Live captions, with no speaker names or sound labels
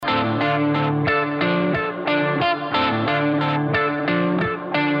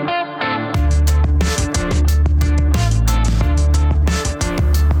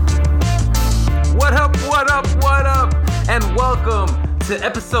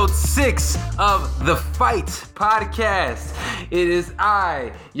episode 6 of The Fight Podcast. It is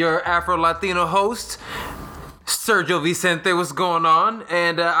I, your Afro-Latino host, Sergio Vicente. What's going on?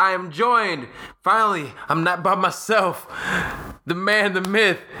 And I am joined, finally, I'm not by myself, the man, the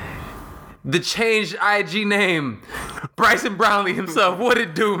myth, the changed IG name, Bryson Brownley himself. What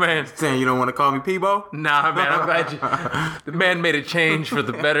it do, man? Saying you don't want to call me Peebo? Nah, man, I'm glad you. The man made a change for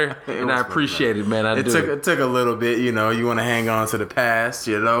the better, and I appreciate it, man. It took a little bit, you know. You want to hang on to the past,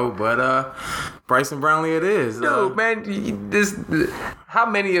 you know, but Bryson Brownley it is. Dude, man, how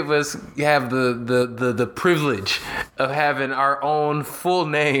many of us have the privilege of having our own full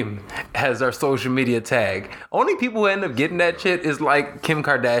name as our social media tag? Only people who end up getting that shit is like Kim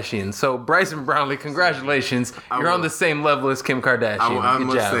Kardashian. So Bryson Brownley, congratulations. You're on the same level as Kim Kardashian. I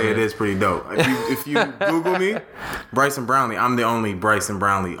must say it is pretty dope. If you Google me, Bryson Brownley, I'm the only Bryson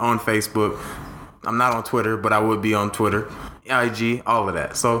Brownley on Facebook. I'm not on Twitter, but I would be on Twitter, IG, all of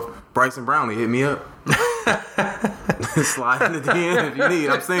that. So Bryson Brownley, hit me up. Slide in the DM if you need.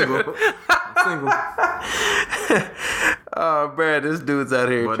 I'm single. Oh man, this dude's out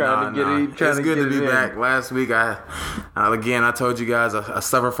here trying to get it. It's good to be back. Last week, I told you guys I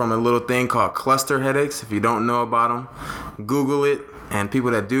suffer from a little thing called cluster headaches. If you don't know about them, Google it. And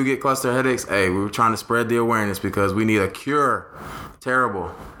people that do get cluster headaches, hey, we were trying to spread the awareness because we need a cure.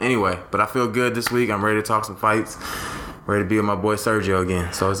 Terrible. Anyway, but I feel good this week. I'm ready to talk some fights. Ready to be with my boy Sergio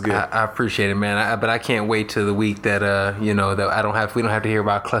again, so it's good. I appreciate it, man. But I can't wait till the week that that we don't have to hear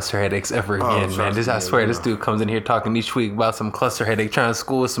about cluster headaches ever again, man. I swear, this dude comes in here talking each week about some cluster headache, trying to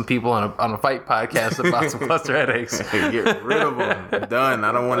school some people on a fight podcast about some cluster headaches. Get rid of them. Done.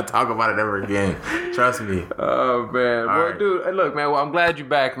 I don't want to talk about it ever again. Trust me. Oh man, well, right. Dude, look, man. Well, I'm glad you're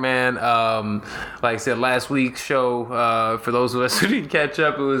back, man. Like I said, last week's show, for those of us who didn't catch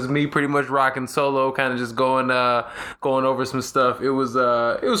up, it was me pretty much rocking solo, kind of just going over some stuff. It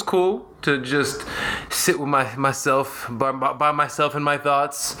was cool to just sit with myself by myself and my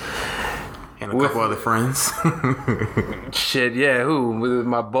thoughts. And a couple other friends. Shit, yeah, who? With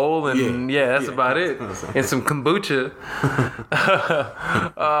my bowl and that's about it. And some kombucha.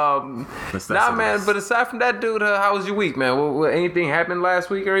 Nah, man, but aside from that, dude, how was your week, man? Anything happened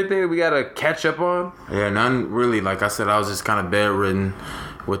last week or anything that we got to catch up on? Yeah, none really. Like I said, I was just kind of bedridden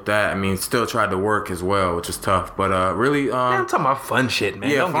with that. I mean, still tried to work as well, which is tough. But really, man, I'm talking about fun shit, man.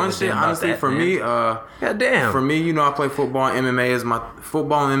 Yeah, fun shit. Honestly, for me, goddamn. For me, you know, I play football and MMA is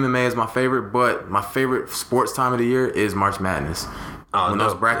my favorite. But my favorite sports time of the year is March Madness. When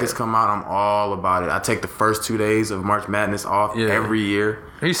those brackets come out, I'm all about it. I take the first 2 days of March Madness off every year.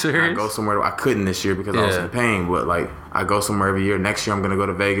 Are you serious? I go somewhere. I couldn't this year because I was in pain, but like I go somewhere every year. Next year, I'm gonna go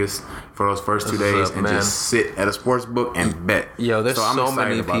to Vegas for those first 2 days and just sit at a sports book and bet. Yo, there's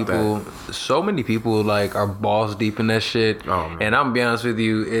so many people like are balls deep in that shit. Oh, man. And I'm gonna be honest with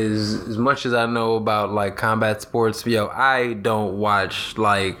you, as much as I know about like combat sports, yo, I don't watch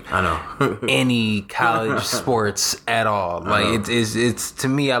like any college sports at all. Like it's to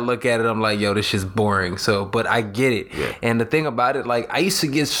me, I look at it, I'm like, yo, this shit's boring. So, but I get it. Yeah. And the thing about it, like I used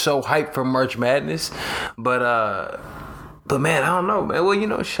to get so hyped for March Madness, but man, I don't know, man. Well, you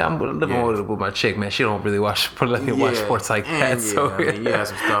know, I'm living with my chick, man. She don't really watch sports like that. So yeah,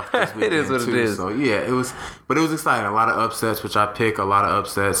 some stuff. This it is what too, it is. So yeah, it was exciting. A lot of upsets, which I pick. A lot of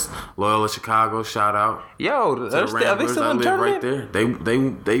upsets. Loyola Chicago, shout out. Yo, are they still in the tournament?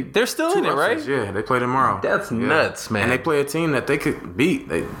 Right there. They're still in it, right? Yeah, they play tomorrow. That's nuts, man. And they play a team that they could beat.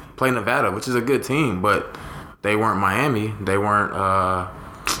 They play Nevada, which is a good team, but they weren't Miami. They weren't.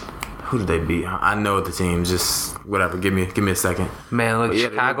 Who did they beat? I know the team. Just whatever. Give me a second. Man, look,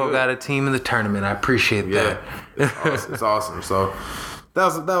 Chicago got a team in the tournament. I appreciate that. It's awesome. So that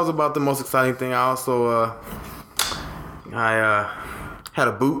was about the most exciting thing. I also had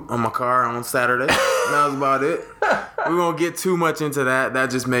a boot on my car on Saturday. That was about it. We won't get too much into that. That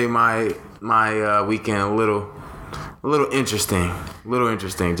just made my weekend a little interesting.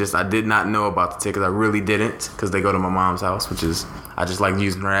 Just I did not know about the tickets. I really didn't, because they go to my mom's house, which is, I just like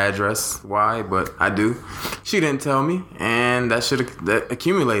using her address. Why? But I do. She didn't tell me, and that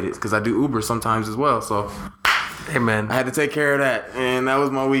accumulated because I do Uber sometimes as well. So, hey man, I had to take care of that, and that was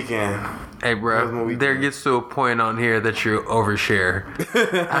my weekend. Hey, bro, there gets to a point on here that you overshare.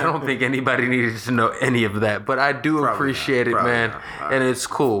 I don't think anybody needed to know any of that, but I do appreciate it, man. And it's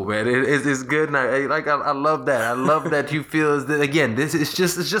cool, man. It's good. And I love that. I love that you feel as that, again, it's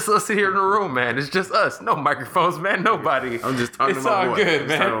just us here in the room, man. It's just us. No microphones, man. Nobody. I'm just talking about boy. It's all good,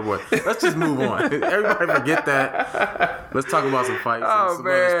 man. Let's just move on. Everybody forget that. Let's talk about some fights and some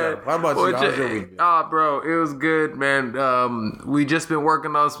other stuff. How about you? How's your week? Bro, it was good, man. We just been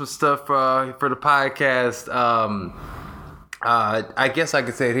working on some stuff for the podcast. I guess I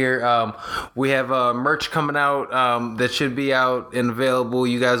could say it here. We have merch coming out that should be out and available.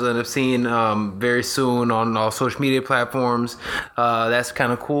 You guys will end up seeing very soon on all social media platforms. That's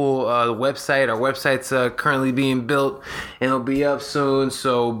kind of cool. Our website's currently being built and it'll be up soon.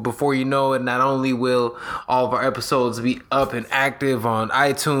 So before you know it, not only will all of our episodes be up and active on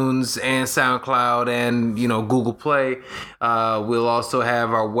iTunes and SoundCloud and Google Play, we'll also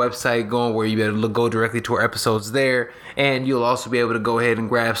have our website going where you better go directly to our episodes there. And you'll also be able to go ahead and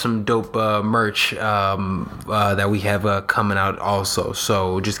grab some dope merch that we have coming out also.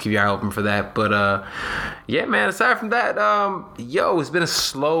 So just keep your eye open for that. But yeah, man, aside from that, it's been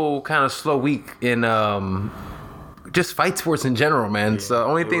a kind of slow week in just fight sports in general, man. So the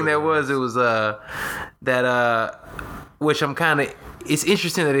only thing it was that which I'm kind of... It's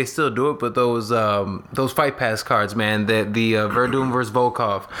interesting that they still do it, but those Fight Pass cards, man, the Werdum versus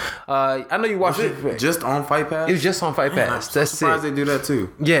Volkov. I know you watched it just on Fight Pass. It was just on Fight Pass. I'm That's surprised it. They do that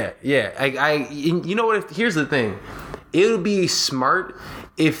too. Yeah. You know what? Here's the thing. It would be smart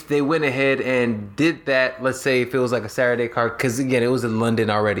if they went ahead and did that. Let's say if it was like a Saturday card, because again, it was in London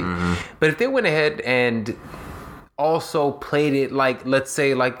already. Mm-hmm. But if they went ahead and also played it like, let's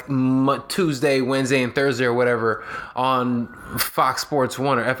say like Tuesday, Wednesday, and Thursday or whatever on Fox Sports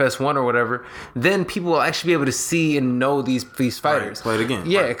 1 or FS1 or whatever, then people will actually be able to see and know these fighters. Right, play it again.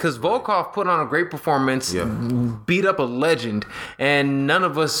 Yeah, because Volkov put on a great performance, beat up a legend, and none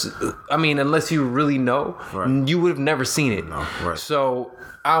of us, I mean, unless you really know, you would have never seen it. No, right. So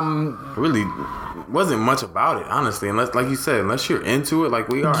really wasn't much about it, honestly, unless, like you said, unless you're into it like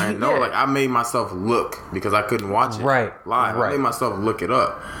we are. And like I made myself look because I couldn't watch it live. I made myself look it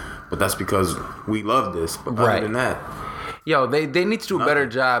up, but that's because we love this. But other than that, they need to do a better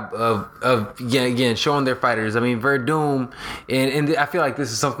job of showing their fighters. I mean, Werdum, and I feel like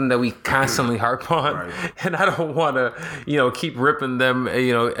this is something that we constantly harp on, and I don't want to keep ripping them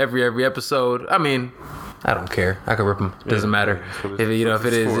every episode. I mean, I don't care. I can rip them. It doesn't matter. If it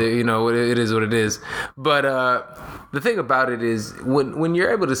is, it is what it is. But the thing about it is, when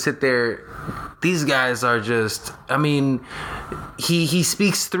you're able to sit there, these guys are just. I mean, he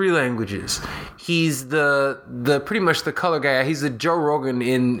speaks 3 languages. He's the pretty much the color guy. He's the Joe Rogan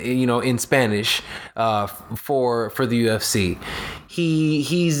in Spanish for the UFC.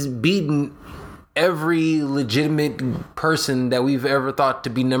 He's beaten every legitimate person that we've ever thought to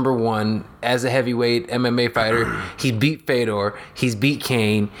be number one as a heavyweight MMA fighter. He beat Fedor. He's beat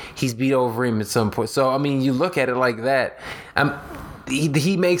Kane. He's beat Overeem at some point. So, I mean, you look at it like that.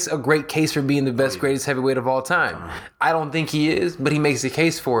 He makes a great case for being the best, greatest heavyweight of all time. I don't think he is, but he makes a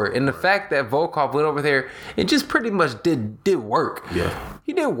case for it. And the fact that Volkov went over there and just pretty much did work. Yeah.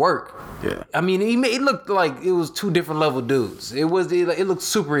 He did work. Yeah. I mean, it looked like it was 2 different level dudes. It looked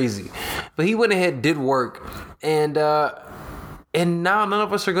super easy. But he went ahead, did work. And now none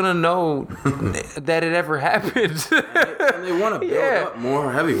of us are going to know that it ever happened. and they want to build up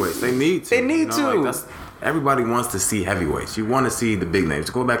more heavyweights. They need to. They need to. Like everybody wants to see heavyweights. You want to see the big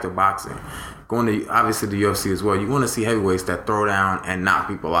names. Go back to boxing. Going to, obviously, the UFC as well. You want to see heavyweights that throw down and knock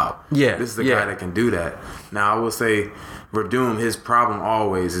people out. Yeah. This is the guy that can do that. Now, I will say, Werdum, his problem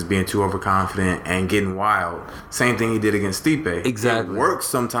always is being too overconfident and getting wild. Same thing he did against Stipe. Exactly. It works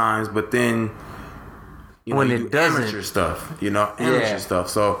sometimes, but then... when it doesn't, amateur stuff.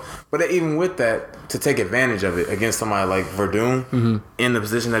 So, but even with that, to take advantage of it against somebody like Werdum in the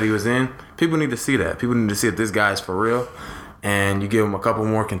position that he was in, people need to see that. People need to see that this guy is for real. And you give him a couple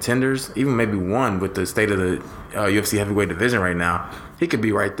more contenders, even maybe one with the state of the UFC heavyweight division right now, he could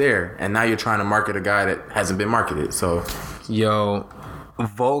be right there. And now you're trying to market a guy that hasn't been marketed. So,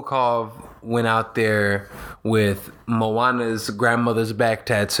 Volkov went out there with Moana's grandmother's back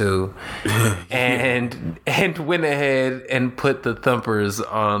tattoo and went ahead and put the thumpers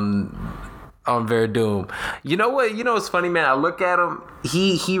on Werdum. You know what? You know what's funny, man? I look at him.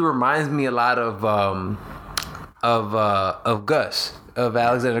 He reminds me a lot of Gus. Of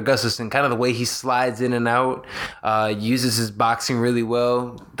Alexander Gustafsson, kind of the way he slides in and out, uses his boxing really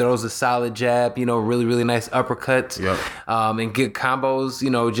well, throws a solid jab, really, really nice uppercuts, and good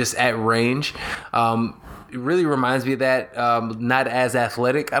combos, just at range. It really reminds me of that. Not as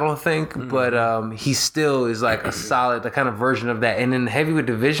athletic, I don't think, but he still is like a solid, the kind of version of that. And in the heavyweight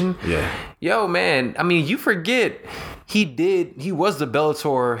division, man, I mean, you forget he was the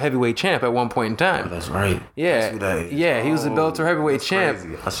Bellator heavyweight champ at one point in time. Oh, that's right. Yeah, he was the Bellator heavyweight champ.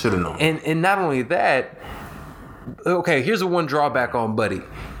 Crazy. I should have known. And not only that, okay, here's the one drawback on Buddy.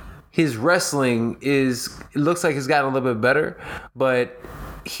 His wrestling it looks like it's gotten a little bit better, but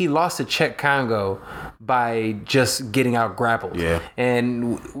he lost to Czech Congo by just getting out grappled. Yeah.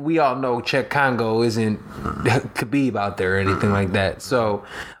 And we all know Czech Congo isn't Khabib out there or anything like that. So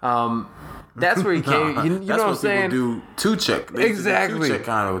that's where he came. You know what I'm saying? That's what people do to Czech. Exactly. Czech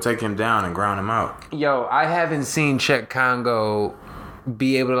Congo, take him down and ground him out. Yo, I haven't seen Czech Congo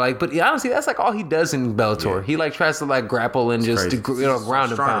be able to like, but honestly, that's like all he does in Bellator. Yeah. He like tries to like grapple and just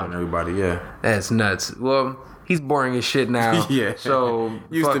ground and pound everybody. Yeah, that's nuts. Well, he's boring as shit now. Yeah. So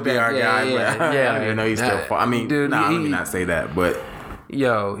used to be our guy, but I don't even know he's still. I mean, dude, let me not say that, but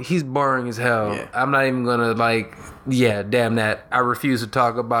yo, he's boring as hell. Yeah. I'm not even gonna like. Yeah, damn that. I refuse to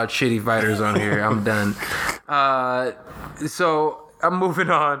talk about shitty fighters on here. I'm done. So I'm moving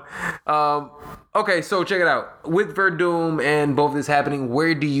on. Okay, so check it out. With Werdum and both this happening,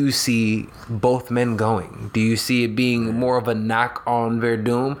 where do you see both men going? Do you see it being more of a knock on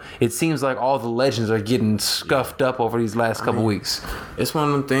Werdum? It seems like all the legends are getting scuffed up over these last couple weeks. It's one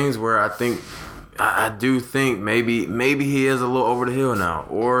of them things where I do think maybe he is a little over the hill now.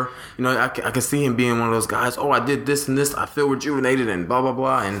 Or, you know, I can see him being one of those guys, oh, I did this and this, I feel rejuvenated and blah, blah,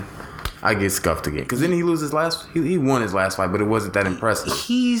 blah, and I get scuffed again. Because then he won his last fight, but it wasn't that impressive.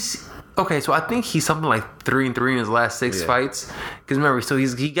 Okay, so I think he's something like 3-3 in his last 6 fights. Because remember, so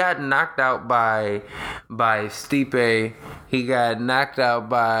he got knocked out by Stipe. He got knocked out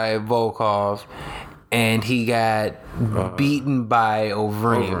by Volkovs. And he got beaten by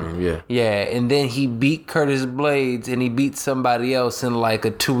Overeem. Yeah, and then he beat Curtis Blades, and he beat somebody else in like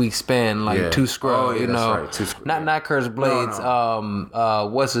a 2-week span, like 2 scrubs. You know, right. Not Curtis Blades. No.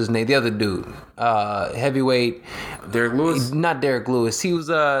 What's his name? The other dude, heavyweight. Derek Lewis. Not Derek Lewis. He was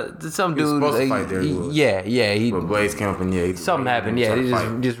some dude. He was supposed to fight Derek Lewis. Yeah. But Blades came up and something happened. Yeah, he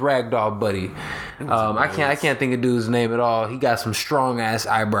just ragdoll buddy. I can't think of dude's name at all. He got some strong ass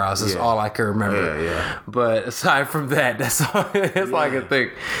eyebrows. That's all I can remember. Yeah. But aside from that, that's all I can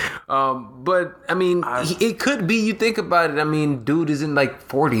think. But I mean, it could be. You think about it. I mean, dude is in like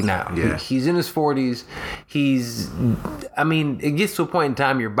 40 now. Yeah. He's in his 40s. I mean, it gets to a point in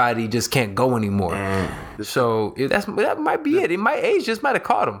time your body just can't go anymore. So that might be it. Age just might have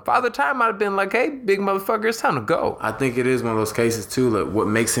caught him. Father Time might have been like, "Hey, big motherfucker, it's time to go." I think it is one of those cases too. Like, what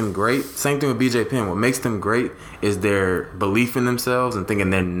makes him great? Same thing with BJ Penn. What makes them great is their belief in themselves and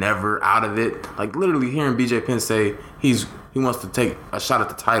thinking they're never out of it. Like literally hearing BJ Penn say he wants to take a shot at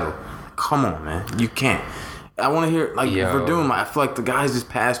the title. Come on, man, you can't. I want to hear Werdum. I feel like the guys just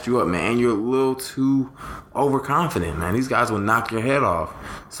passed you up, man. You're a little too overconfident, man. These guys will knock your head off.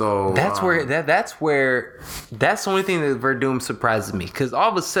 So that's that's the only thing that Werdum surprises me, because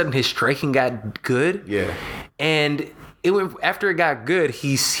all of a sudden his striking got good. Yeah, and it went after it got good.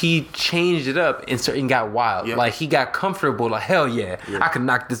 He changed it up and got wild. Yep. Like he got comfortable. Like hell yeah, I can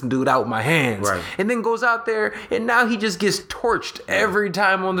knock this dude out with my hands. Right. And then goes out there and now he just gets torched every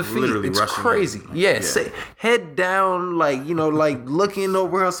time on the feet. Literally it's crazy. Yes, head down, like like looking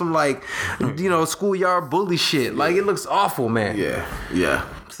over on some like schoolyard bully shit. Like it looks awful, man. Yeah.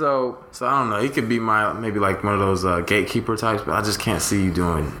 So I don't know. He could be maybe like one of those gatekeeper types, but I just can't see you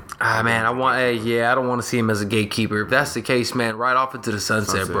doing. Man, I don't want to see him as a gatekeeper. If that's the case, man, right off into the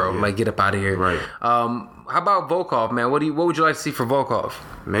sunset, bro. Yeah. Like, get up out of here. Right. How about Volkov, man? What would you like to see for Volkov?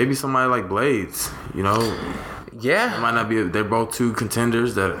 Maybe somebody like Blades. Yeah. It might not be. They're both 2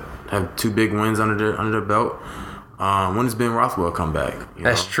 contenders that have 2 big wins under their belt. When does Ben Rothwell come back?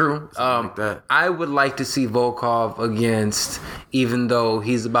 That's true. Like that. I would like to see Volkov against, even though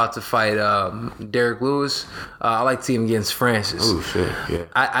he's about to fight Derek Lewis, I like to see him against Francis. Oh, shit, yeah.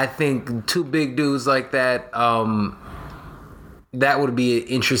 I think 2 big dudes like that, that would be an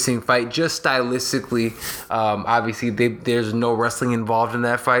interesting fight, just stylistically. Obviously, there's no wrestling involved in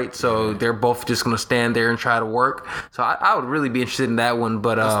that fight, so they're both just going to stand there and try to work. So I would really be interested in that one.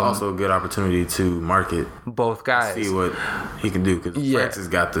 But it's also a good opportunity to market both guys, see what he can do, because Francis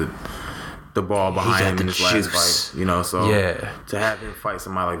got the ball behind him in his last fight. So to have him fight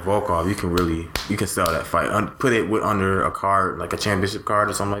somebody like Volkov, you can sell that fight, put it under a card, like a championship card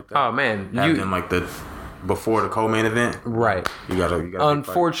or something like that. Oh man, have them like before the co-main event, right? You gotta.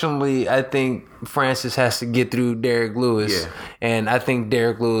 Unfortunately, I think Francis has to get through Derek Lewis, and I think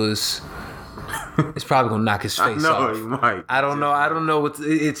Derek Lewis is probably gonna knock his face off. He might. I don't know.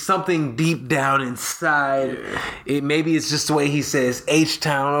 It's something deep down inside. Yeah. Maybe it's just the way he says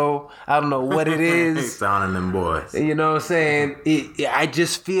H-Town. I don't know what it is. H-Town and them boys. You know what I'm saying? I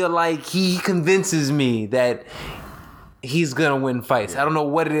just feel like he convinces me that he's gonna win fights. I don't know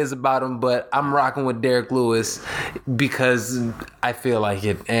what it is about him, but I'm rocking with Derek Lewis because I feel like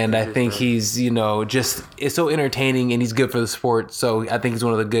it, and I think he's just it's so entertaining and he's good for the sport. So I think he's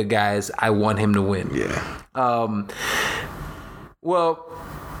one of the good guys. I want him to win. Yeah. Well,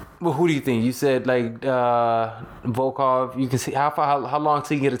 Well, who do you think? You said like Volkov. You can see how long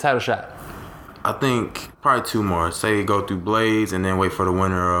till you get a title shot? I think probably 2 more. Say go through Blades and then wait for the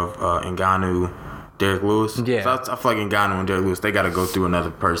winner of Ngannou, Derek Lewis. Yeah. So I feel like Ngannou and Derek Lewis, they got to go through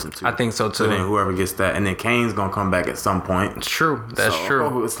another person too. I think so too. So then whoever gets that, and then Kane's gonna come back at some point. It's true. That's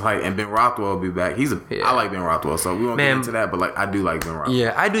true. It's like, and Ben Rothwell will be back. I like Ben Rothwell, so we won't get into that. But like, I do like Ben Rothwell.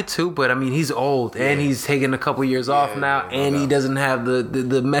 Yeah, I do too. But I mean, he's old and he's taking a couple years off now, and he doesn't have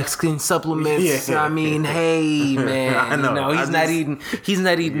the Mexican supplements. I mean, hey man, I know. He's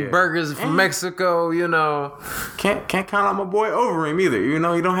not eating burgers from Mexico. You know, can't count on my boy Overeem either. You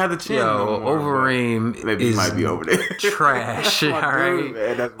know, he don't have the chin. Yo, no more, Overeem maybe he might be over there. Trash. All right,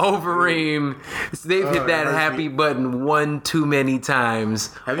 Overeem. They've hit that happy button one too many times.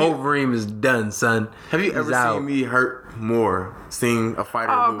 Overeem is done, son. Have you ever seen me hurt more seeing a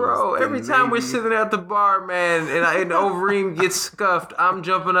fighter lose? Bro, every time we're sitting at the bar, man, and Overeem gets scuffed, I'm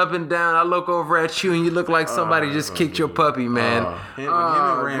jumping up and down. I look over at you, and you look like somebody just kicked your puppy, man. Him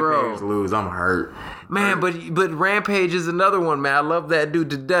and Rampage lose, I'm hurt. Man, but Rampage is another one, man. I love that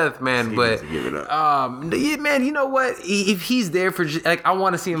dude to death, man. But give it up. Yeah, man, you know what? If he's there for like, I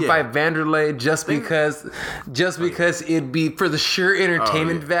want to see him fight Vanderlei just because it'd be for the sheer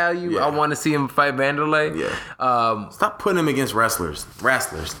entertainment value. I want to see him fight Vanderlei. Yeah. Stop putting him against wrestlers. Right.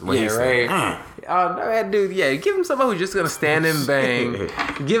 Oh, no, that dude, give him somebody who's just gonna stand and bang.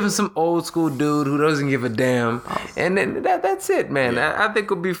 Give him some old school dude who doesn't give a damn, and then that's it, man. I think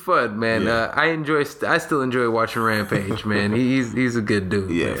it'll be fun, man. I still enjoy watching Rampage, man. He's a good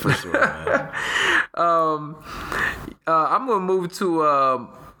dude. Yeah, man. for sure, man. I'm gonna move to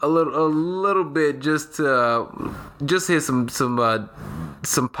a little bit just hit some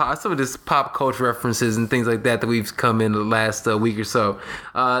of this pop culture references and things like that we've come in the last week or so.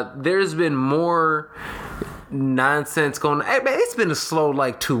 There's been more nonsense going on. Hey, man, it's been a slow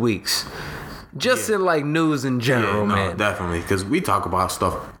like 2 weeks. Just in like news in general, man. Definitely, because we talk about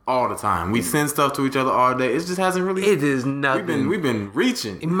stuff all the time. We send stuff to each other all day. It just hasn't really. It is nothing. We've been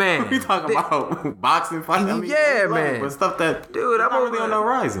reaching, man. We talk about boxing fights. I mean, man. But stuff that I'm not really on the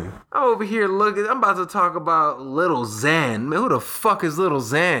horizon. I'm over here looking. I'm about to talk about Little Xan. Man, who the fuck is Little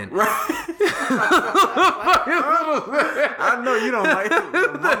Xan? Right. I know you don't like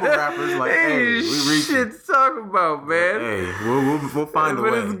mumble rappers. Like, hey, we reaching. Shit to talk about, man. Hey, we'll find a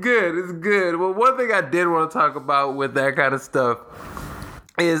way. But it's good. It's good. Well, one thing I did want to talk about with that kind of stuff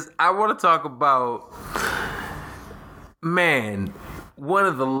is I want to talk about, man, one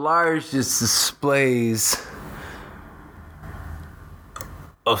of the largest displays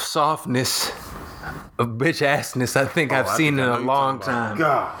of softness, of bitch assness I think I've seen in a long time.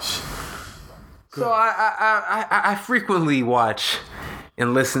 Gosh. So I frequently watch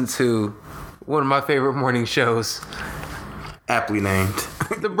and listen to one of my favorite morning shows. Aptly named.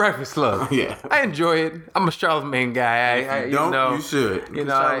 The Breakfast Club. Yeah. I enjoy it. I'm a Charlamagne guy. You should. You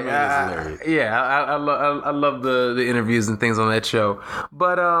know, Charlamagne is hilarious. I love the interviews and things on that show.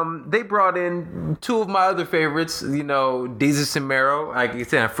 But they brought in 2 of my other favorites. You know, Desus and Mero. Like I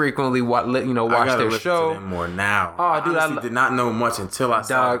said, I frequently watch their show. To them more now. Oh, dude, I did not know much until I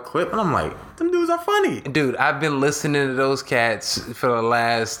saw the clip, and I'm like, them dudes are funny. Dude, I've been listening to those cats for the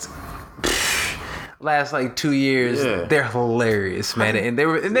last like 2 years. Yeah. They're hilarious, man, and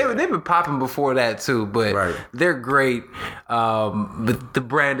they've been popping before that too. But they're great. But the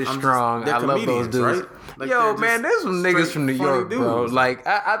brand is strong. I love those dudes. Right? Like, yo, man, there's some niggas from New York, dudes, bro. Like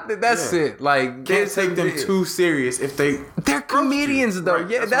I think that's it. Like, can't take them too serious if they're comedians though. Right?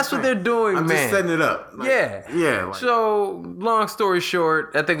 Yeah, that's what they're doing, I'm man. Just setting it up. Like, yeah. Like, so long story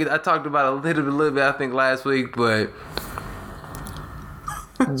short, I think I talked about it a little bit. I think last week, but.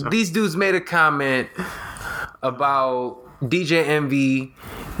 These dudes made a comment about DJ Envy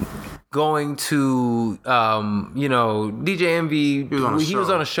going to, DJ Envy, he was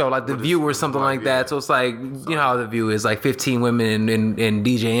on a show, like The View or something like that. So it's like, you know how The View is, like 15 women and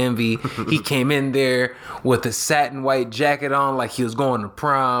DJ Envy. He came in there with a satin white jacket on, like he was going to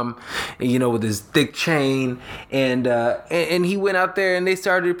prom, and, with his thick chain. And he went out there and they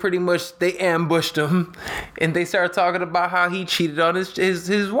ambushed him. And they started talking about how he cheated on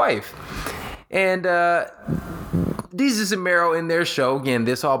his wife. And Desus and Mero in their show, again,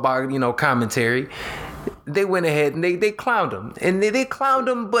 this all about, commentary. They went ahead and they clowned him. And they clowned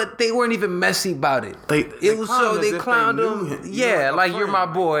him, but they weren't even messy about it. They clowned him. Yeah, like you're my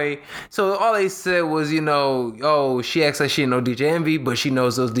boy. So all they said was, she acts like she didn't know DJ Envy, but she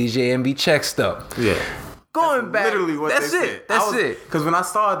knows those DJ Envy checks though. Yeah. Going back, literally what that's they it. said. That's it. Because when I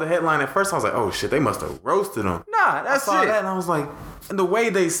saw the headline at first, I was like, "Oh shit, they must have roasted him." Nah, that's I saw it. that and I was like, and the way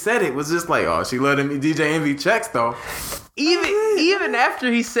they said it was just like, "Oh, she let him DJ Envy checks though." Even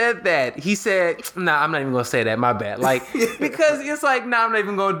after he said that, he said, "Nah, I'm not even gonna say that. My bad." Like because it's like, "Nah, I'm not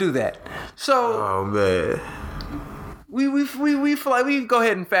even gonna do that." So, oh man, we go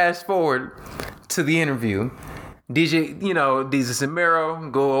ahead and fast forward to the interview. DJ, Jesus and Mero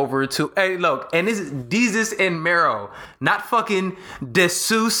go over to, hey, look, and this is Jesus and Mero, not fucking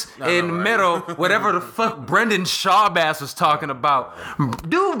Jesus and Mero, whatever the fuck Brendan Schaub was talking about.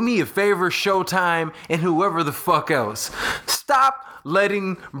 Do me a favor, Showtime, and whoever the fuck else. Stop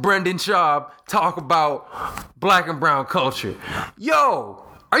letting Brendan Schaub talk about black and brown culture. Yo,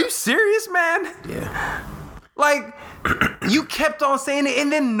 are you serious, man? Yeah. Like, you kept on saying it,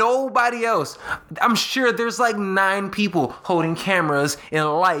 and then nobody else. I'm sure there's like 9 people holding cameras and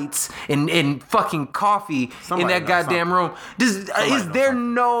lights and fucking coffee in that goddamn room. Is there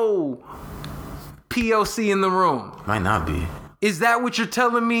no POC in the room? Might not be. Is that what you're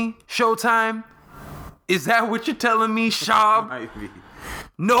telling me, Showtime? Is that what you're telling me, Schaub? Might be.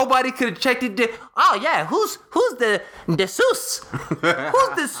 Nobody could have checked it. Oh yeah, who's the Sus? Who's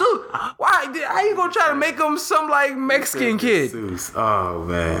the Sus? Why? How you gonna try to make him some like Mexican kid? Sus. Oh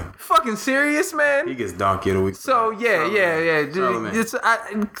man, fucking serious, man. He gets donkey of the week. So yeah.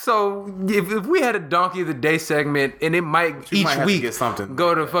 So if we had a donkey of the day segment, and it might each week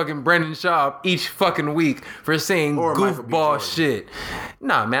go to fucking Brendan Schaub each fucking week for saying goofball shit.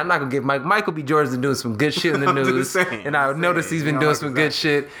 Nah, man, I'm not gonna give Michael B. Jordan's been doing some good shit in the news, and I noticed he's been doing some good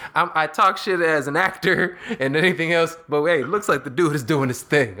shit. I talk shit as an actor and anything else, but hey, it looks like the dude is doing his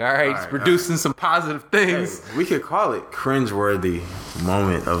thing. All right, he's producing some positive things. Hey, we could call it cringeworthy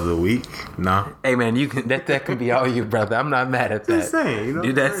moment of the week. No. Hey man, you can that can be all you, brother. I'm not mad at that. Just saying,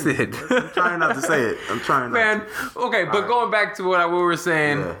 dude, that's it. I'm trying not to say it. Man, okay, but going back to what we were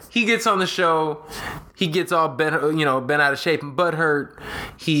saying, he gets on the show. He gets all bent out of shape and butthurt.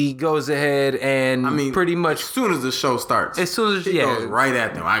 He goes ahead and pretty much as soon as the show starts, he goes right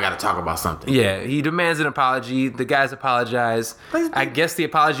at them. I got to talk about something. Yeah, he demands an apology. The guys apologize. I guess the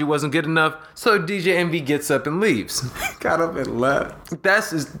apology wasn't good enough, so DJ Envy gets up and leaves. Got up and left.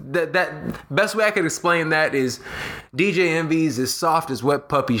 That best way I could explain that is DJ Envy's as soft as wet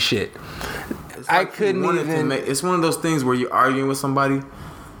puppy shit. I couldn't even. It's one of those things where you're arguing with somebody.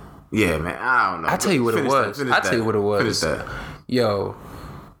 Yeah, man. I don't know. I'll tell you what it was. Finish that. Yo,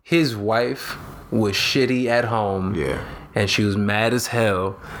 his wife was shitty at home. Yeah. And she was mad as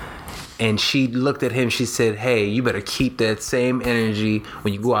hell. And she looked at him. She said, "Hey, you better keep that same energy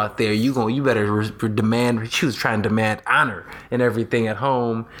when you go out there. You better demand." She was trying to demand honor and everything at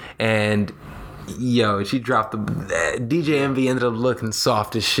home. And yo, she dropped the DJ Envy ended up looking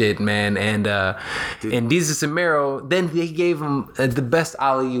soft as shit, man. And Jesus and Mero, then they gave him the best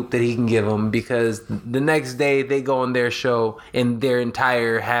alley-oop that he can give him, because the next day they go on their show and their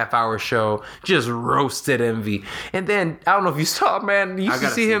entire half-hour show just roasted Envy. And then I don't know if you saw, man, you used to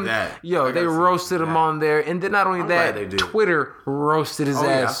see him. They roasted him on there. And then not only that, Twitter roasted his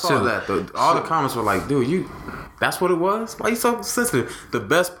ass too. I saw that. All the comments were like, "Dude, that's what it was? Why you so sensitive?" The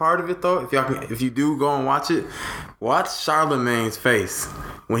best part of it, though, if you do go and watch it, watch Charlamagne's face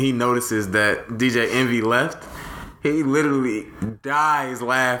when he notices that DJ Envy left. He literally dies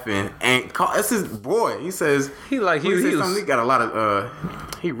laughing, and it's his boy. He says he got a lot of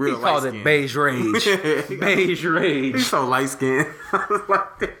he called it beige rage. Beige rage. He's so light skinned.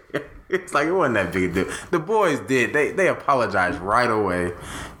 It's like it wasn't that big a deal. The boys did. They apologized right away.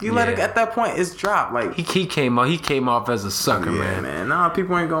 You let it at that point. It's dropped. Like he came off as a sucker, man. Nah,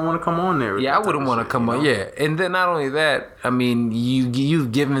 people ain't gonna want to come on there. Yeah, I wouldn't want to come on. Yeah, and then not only that, I mean,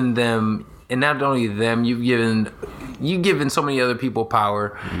 you've given them, and not only them, you've given so many other people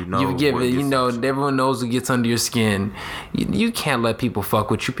power. You've given, everyone knows who gets under your skin. You can't let people fuck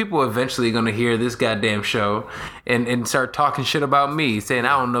with you. People are eventually gonna hear this goddamn show and start talking shit about me, saying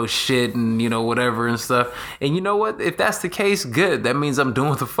I don't know shit and whatever and stuff. And you know what? If that's the case, good. That means I'm doing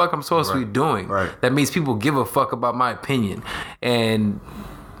what the fuck I'm supposed to be doing. Right. That means people give a fuck about my opinion. And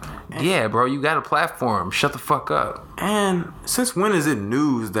yeah, bro, you got a platform. Shut the fuck up. And since when is it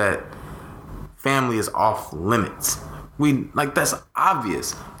news that family is off limits? That's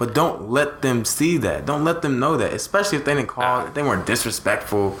obvious, but don't let them see that. Don't let them know that, especially if they didn't call, if they weren't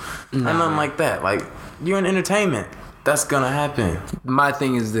disrespectful, nothing like that. Like, you're in entertainment. That's gonna happen. My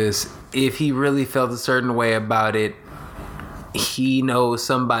thing is this: if he really felt a certain way about it, he knows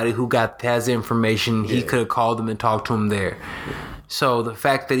somebody who has information. He could have called them and talked to him there. So the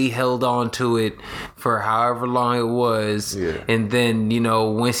fact that he held on to it for however long it was, and then,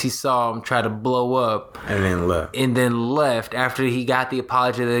 once he saw him try to blow up, and then left after he got the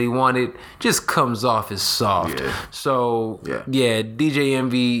apology that he wanted, just comes off as soft. So, DJ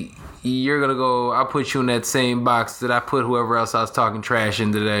Envy, you're gonna go. I'll put you in that same box that I put whoever else I was talking trash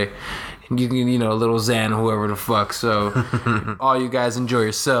in today. You can, Little Xan, whoever the fuck. So, all you guys enjoy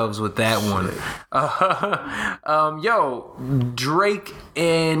yourselves with that one. Drake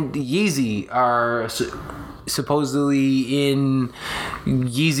and Yeezy are supposedly in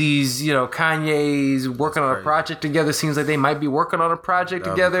Yeezy's, Kanye's working on a project together. Seems like they might be working on a project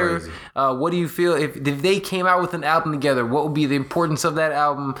together. What do you feel if they came out with an album together? What would be the importance of that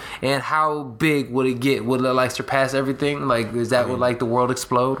album, and how big would it get? Would it surpass everything? Is that would the world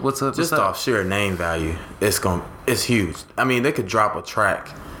explode? What's up? Just off sheer name value, it's huge. I mean, they could drop a track.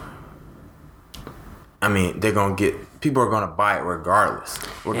 I mean, people are gonna buy it regardless.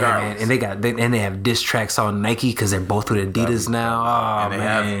 Yeah, man. And they have diss tracks on Nike because they're both with Adidas now. Oh,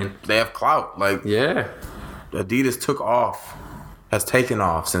 and they have clout. Yeah, Adidas has taken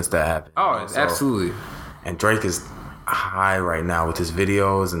off since that happened. Oh, absolutely. And Drake is high right now with his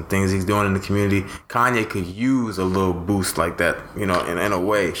videos and things he's doing in the community. Kanye could use a little boost like that, in a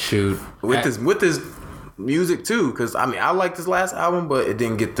way. Shoot, with his music too, because I like this last album, but it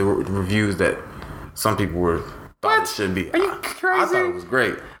didn't get the reviews that some people thought it should be. Are you crazy? I thought it was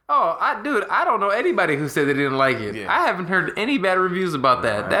great. Oh, I don't know anybody who said they didn't like it. Yeah. I haven't heard any bad reviews about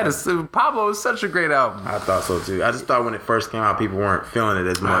that. Pablo is such a great album. I thought so too. I just thought when it first came out, people weren't feeling it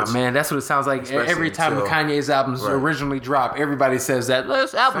as much. Man, that's what it sounds like. Especially every time Kanye's albums originally drop, everybody says that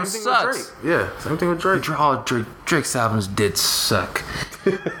this album sucks. Yeah, same thing with Drake. Drake's albums did suck.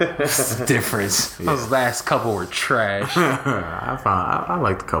 That's the difference. Yeah. Those last couple were trash. I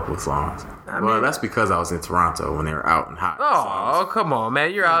liked a couple of songs. That's because I was in Toronto when they were out and hot. Oh, come on,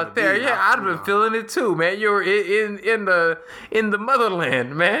 man! You're out there. Yeah, I'd have been feeling it too, man. You're in the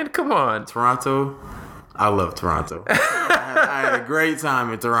motherland, man. Come on, Toronto. I love Toronto. I had a great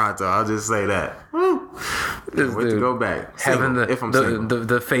time in Toronto. I'll just say that. Woo! Can't wait to go back. Having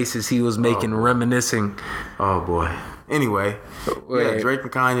the faces he was making, reminiscing. Oh boy. Anyway, Drake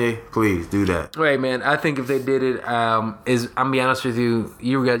and Kanye, please do that. Wait, man, I think if they did it, I'm be honest with you,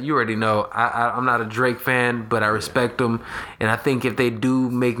 you already know, I'm not a Drake fan, but I respect him, and I think if they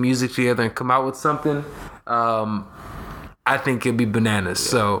do make music together and come out with something, I think it'd be bananas.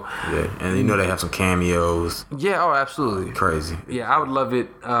 Yeah. So and they have some cameos. Yeah, oh, absolutely, crazy. Yeah, I would love it.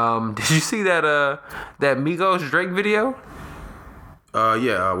 Did you see that Migos Drake video?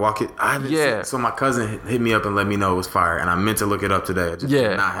 Walk It. I haven't seen, so my cousin hit me up and let me know it was fire, and I meant to look it up today. I just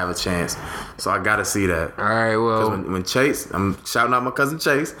did not have a chance, so I gotta see that. All right, well, because when Chase, I'm shouting out my cousin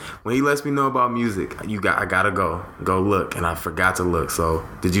Chase, when he lets me know about music, I gotta go look, and I forgot to look. So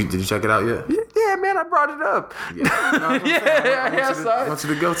did you check it out yet? Yeah, man, I brought it up. Yeah, I want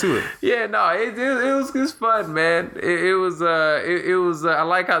you to go to it. Yeah, no, it was fun, man. It was I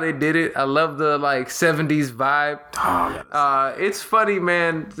like how they did it. I love the 70s vibe. Oh, it's funny,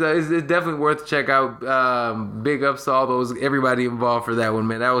 man. It's definitely worth to check out. Big ups to everybody involved for that one,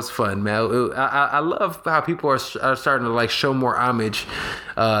 man. That was fun, man. I love how people are starting to show more homage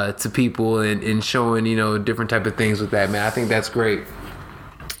to people and showing different type of things with that, man. I think that's great.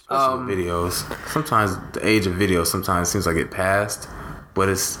 Videos. Sometimes the age of video seems like it passed, but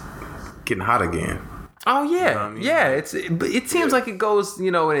it's getting hot again. Oh yeah, yeah. It seems like it goes,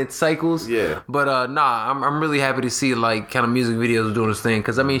 in its cycles. Yeah. But I'm really happy to see kind of music videos doing this thing,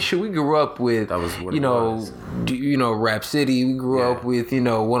 because we grew up with Rap City. We grew up with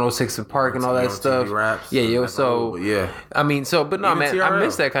 106 and Park and all that stuff. Raps, yeah. So yeah. But no, man, TRL. I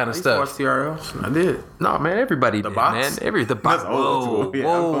miss that kind of stuff. Watch TRL. I did. No, man, everybody did, box? man. The box. That's old school. Yeah,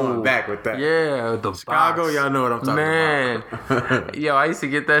 I'm going back with that. Yeah, the Chicago, box. y'all know what I'm talking about. Yo, I used to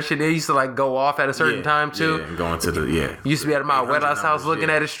get that shit. They used to go off at a certain time too. Yeah, and going to the Used to be at my wet ass house looking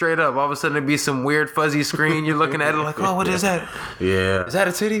at it straight up. All of a sudden there'd be some weird fuzzy screen. You're looking at it what is that? Yeah. Is that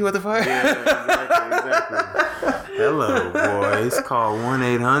a titty? What the fuck? Exactly. Hello, boys. Call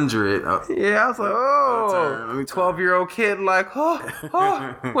 1-800. Yeah, I was like, 12-year-old kid,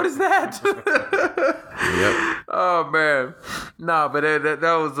 what is that? Yep. Oh man, nah, but that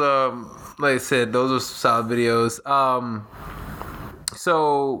was like I said, those were some solid videos.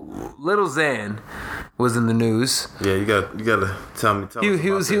 So Little Xan was in the news. Yeah, you gotta tell me.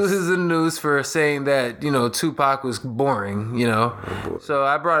 He was in the news for saying that Tupac was boring. Oh, so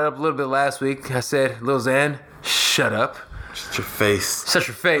I brought it up a little bit last week. I said, Lil Xan, shut up. Shut your face. Shut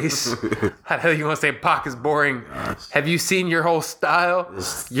your face. How the hell you want to say Pac is boring? Gosh. Have you seen your whole style?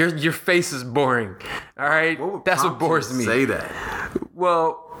 Your face is boring. All right? That's what bores me. Say that.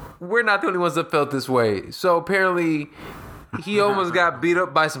 Well, we're not the only ones that felt this way. So apparently he almost got beat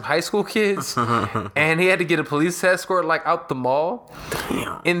up by some high school kids, and he had to get a police escort out the mall.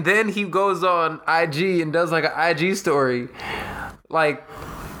 Damn. And then he goes on IG and does an IG story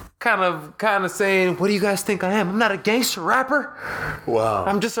kind of saying, what do you guys think I am? I'm not a gangster rapper. Wow.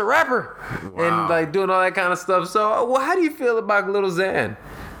 I'm just a rapper. Wow. And like doing all that kind of stuff. So, well, how do you feel about Lil Xan?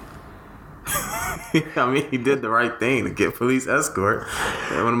 I mean, he did the right thing to get police escort.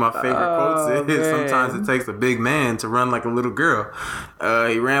 And one of my favorite quotes is, sometimes it takes a big man to run like a little girl.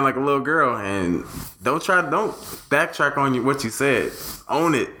 He ran like a little girl, and don't backtrack on what you said.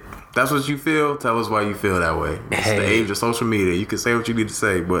 Own it. That's what you feel. Tell us why you feel that way. It's the age of social media. You can say what you need to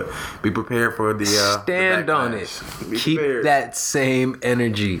say, but be prepared for the stand on it. Keep that same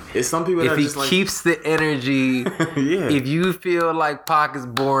energy. It's some people that if he keeps the energy. Yeah. If you feel like Pac is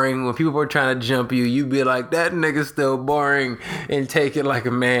boring when people are trying to jump you be like, that nigga's still boring, and take it like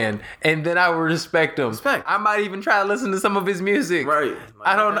a man. And then I will respect him. I might even try to listen to some of his music. Right.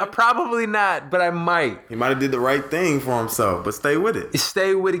 I don't know. Probably not, but I might. He might have did the right thing for himself, but stay with it.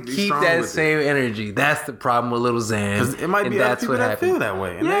 Stay with it. Keep that same energy. That's the problem with Lil Xan. Because it might be other people that feel that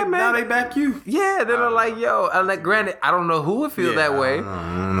way. And man. Now they back you. Yeah, they're like, yo. And like, granted, I don't know who would feel that way.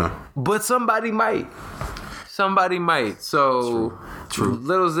 I don't know. But somebody might. So, True.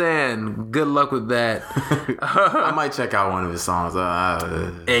 Lil Xan, good luck with that. I might check out one of his songs.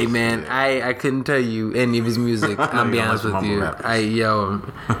 Hey, man, I couldn't tell you any of his music. I'll be honest with you.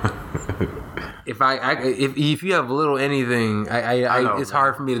 If you have a little anything, it's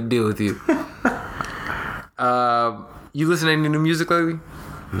hard for me to deal with you. You listen to any new music lately?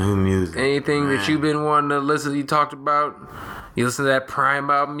 New music. Anything that you've been wanting to listen to? You talked about. You listen to that Prime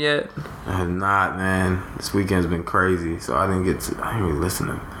album yet? I have not, man. This weekend's been crazy, so I didn't really listen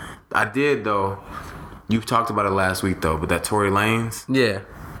to it. I did though. You talked about it last week though, but that Tory Lanez. Yeah.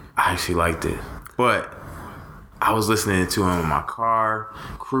 I actually liked it, but I was listening to him in my car,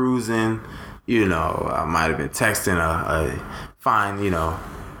 cruising. You know, I might have been texting a fine,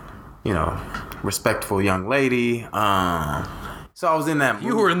 respectful young lady. So I was in that mood.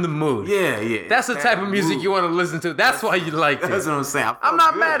 You were in the mood. Yeah. That's the type of music you want to listen to. That's why you liked it. That's what I'm saying. I'm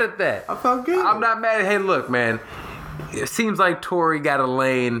not mad at that. I felt good. I'm not mad at, hey, look, man. It seems like Tory got a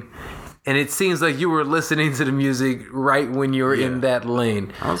lane, and it seems like you were listening to the music right when you were in that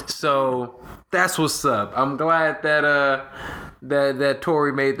lane. So that's what's up. I'm glad that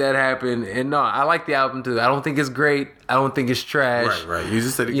Tory made that happen. And no, I like the album too. I don't think it's great. I don't think it's trash. Right. You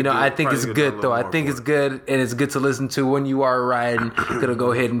just said I think it's good though. I think it's good, and it's good to listen to when you are riding. Gonna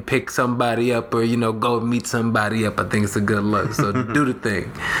go ahead and pick somebody up, or go meet somebody up. I think it's a good look. So do the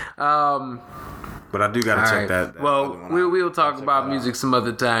thing. But I do gotta check that. Well, we'll talk about music some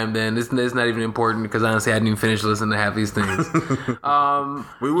other time. Then it's not even important because honestly, I didn't even finish listening to half these things.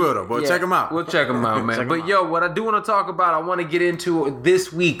 We will though. But check them out. We'll check them out, man. But what I do want to talk about, I want to get into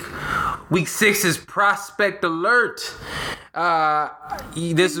this week. Week 6 is Prospect Alert.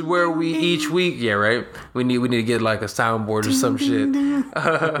 This is where we each week. Yeah, right. We need to get like a soundboard or some shit.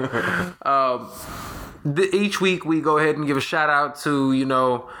 Each week we go ahead and give a shout out to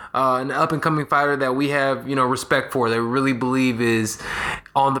an up and coming fighter that we have respect for, that we really believe is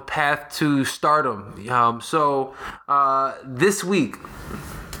on the path to stardom. So this week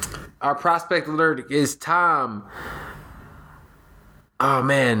our Prospect Alert is Tom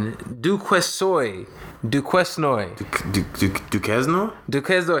Duquesnoy.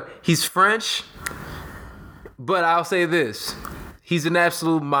 Duquesnoy. He's French, but I'll say this. He's an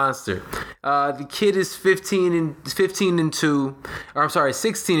absolute monster. The kid is 16 and 2.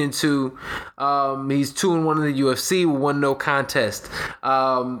 He's 2-1 in the UFC with 1 no contest.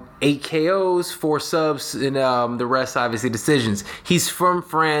 8 KOs, 4 subs, and the rest obviously decisions. He's from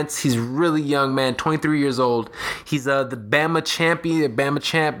France. He's really young, man. 23 years old. He's the Bama champion. Bama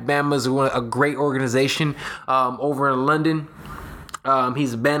champ. Bama's a great organization over in London.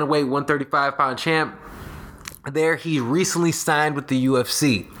 He's a bantamweight 135-pound champ. There, he recently signed with the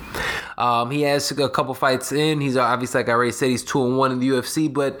UFC. He has a couple fights in. He's obviously, like I already said, he's 2-1 in the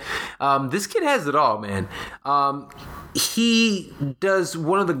UFC. But this kid has it all, man. He does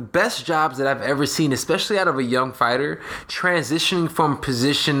one of the best jobs that I've ever seen, especially out of a young fighter, transitioning from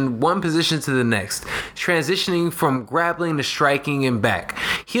one position to the next, transitioning from grappling to striking and back.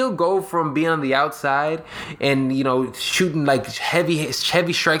 He'll go from being on the outside and shooting like heavy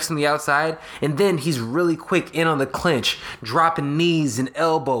strikes on the outside, and then he's really quick in on the clinch, dropping knees and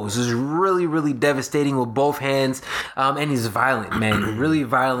elbows. It's really, really devastating with both hands, and he's violent, man, really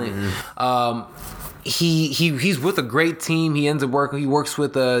violent. He's with a great team. He works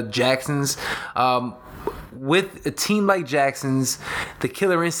with Jackson's. With a team like Jackson's, the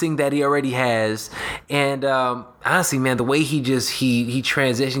killer instinct that he already has, and honestly, man, the way he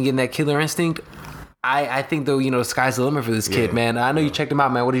transitioned, getting that killer instinct, I think though, the sky's the limit for this kid, man. I know you checked him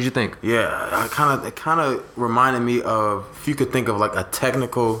out, man. What did you think? Yeah, it kind of reminded me of, if you could think of like a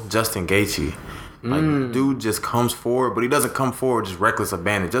technical Justin Gaethje. Like, dude just comes forward, but he doesn't come forward just reckless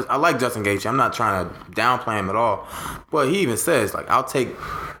abandon. I like Justin Gaethje. I'm not trying to downplay him at all, but he even says like, I'll take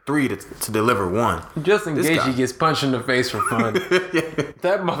 3 to deliver 1. Justin Gaethje gets punched in the face for fun.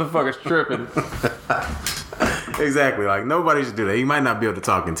 That motherfucker's tripping. Exactly. Like, nobody should do that. He might not be able to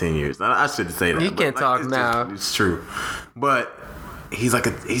talk in 10 years. I shouldn't say that. He can't talk now. It's true. But he's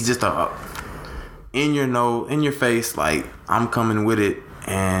just a in your face, like, I'm coming with it,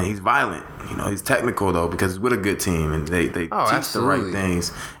 and he's violent. He's technical though, because he's with a good team and they teach absolutely. the right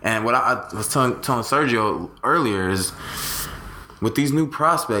things. And what I was telling Sergio earlier is, with these new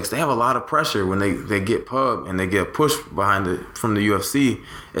prospects, they have a lot of pressure when they get pub and they get pushed from the UFC,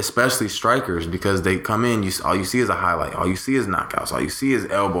 especially strikers, because they come in, all you see is a highlight, all you see is knockouts, all you see is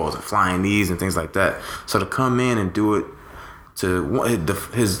elbows and flying knees and things like that. So to come in and do it,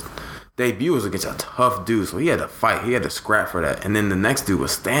 his debut was against a tough dude, so he had to fight, he had to scrap for that. And then the next dude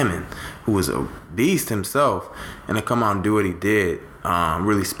was Stamen, who was a beast himself, and to come out and do what he did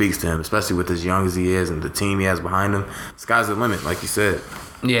really speaks to him, especially with as young as he is and the team he has behind him. Sky's the limit, like you said.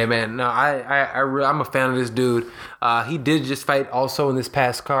 Yeah, man. No, I'm a fan of this dude. He did just fight also in this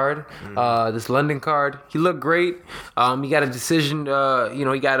past card, this London card. He looked great. He got a decision.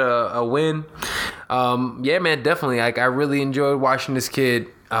 He got a win. Yeah, man, definitely. Like, I really enjoyed watching this kid.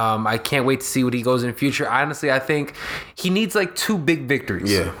 I can't wait to see what he goes in the future. Honestly, I think he needs like 2 big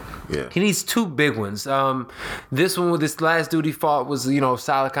victories. Yeah. He needs 2 big ones. This one with this last dude he fought was,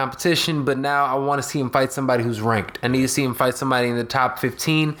 solid competition, but now I want to see him fight somebody who's ranked. I need to see him fight somebody in the top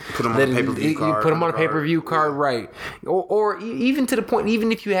 15. Put him on a pay-per-view card. Put him on a pay-per-view card, right. Or even to the point,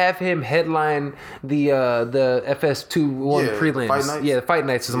 even if you have him headline the FS2 prelims. The fight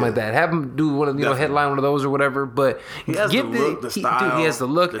nights or something like that. Have him do one of, headline one of those or whatever, but he has the look, the style. Dude, he has the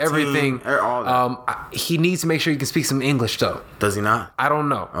look, everything. Team, all that. He needs to make sure he can speak some English, though. Does he not? I don't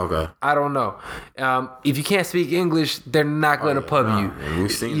know. Okay. I don't know. If you can't speak English, they're not going to pub you. And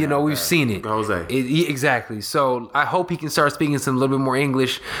we've seen we've seen it. Jose. Exactly. So I hope he can start speaking some little bit more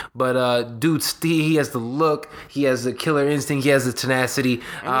English. But dude, he has the look. He has the killer instinct. He has the tenacity.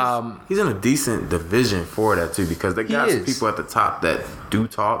 He's in a decent division for that too, because they got some people at the top that do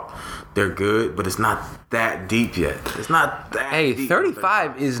talk. They're good, but it's not that deep yet. It's not that deep.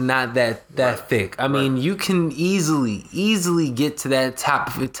 35 is not that thick. I mean, you can easily get to that top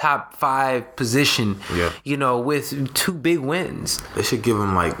 5 position, with 2 big wins. They should give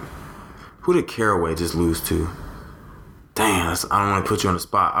him, like, who did Caraway just lose to? Damn, I don't want to put you on the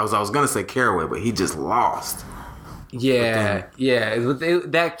spot. I was going to say Caraway, but he just lost. Yeah.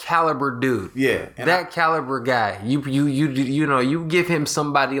 That caliber dude. Yeah. That caliber guy. You give him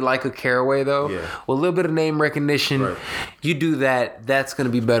somebody like a Caraway, though, with a little bit of name recognition. Right. You do that, that's going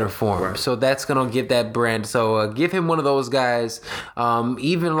to be better for him. Right. So that's going to get that brand. So give him one of those guys,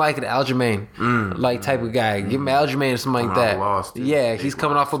 even like an Aljamain, type of guy. Give him Aljamain or something like that. Loss, he's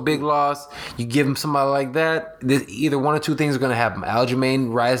coming off a big loss. You give him somebody like that, either one or 2 things are going to happen.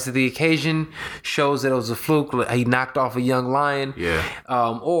 Aljamain rises to the occasion, shows that it was a fluke. He knocked off a young lion,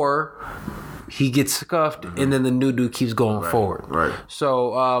 or he gets scuffed, and then the new dude keeps going forward. Right.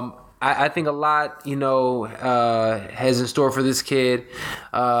 So I think a lot, has in store for this kid.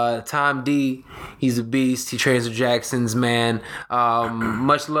 Tom D, he's a beast. He trains with Jackson's, man.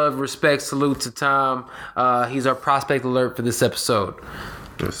 Much love, respect, salute to Tom. He's our prospect alert for this episode.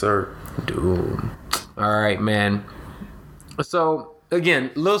 Yes, sir. Dude. All right, man. So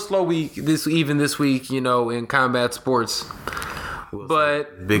again, a little slow week this week, in combat sports.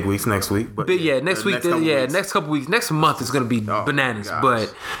 But big weeks next week. But next week, next couple weeks, next month is gonna be bananas. Gosh.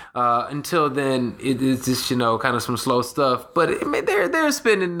 But until then, it's just kind of some slow stuff. But there's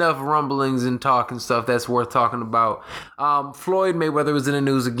been enough rumblings and talk and stuff that's worth talking about. Floyd Mayweather was in the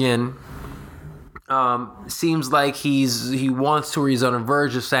news again. Seems like he wants to, or he's on the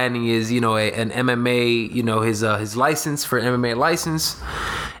verge of signing his, an MMA, his license for MMA license.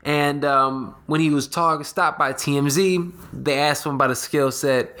 And when he was stopped by TMZ, they asked him about his skill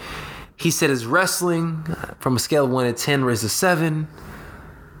set. He said his wrestling, from a scale of 1 to 10, was a 7,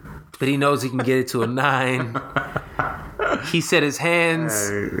 but he knows he can get it to a 9. He said his hands,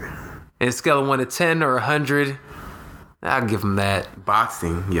 and a scale of 1 to 10 or 100. I'll give him that.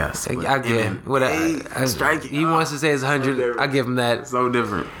 Boxing, yes. I'll give him. Striking. He wants to say it's 100. So I'll give him that. So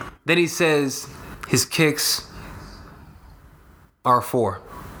different. Then he says his kicks are 4.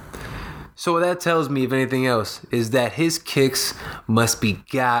 So what that tells me, if anything else, is that his kicks must be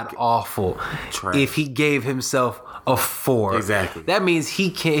god awful. Trash. If he gave himself a 4. Exactly. That means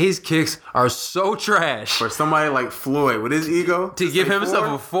his kicks are so trash. For somebody like Floyd with his ego To give himself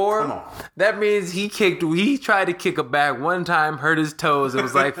a 4, come on. that means he tried to kick a bag one time, hurt his toes, and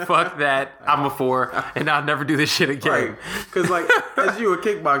was like, fuck that, I'm a 4, and I'll never do this shit again. Right. Because, like, as you a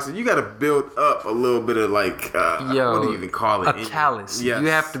kickboxer, you got to build up a little bit of, like, what do you even call it? A callus. Yes. You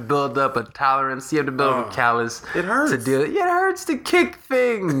have to build up a tolerance. You have to build up a callus. It hurts. To deal. Yeah, it hurts to kick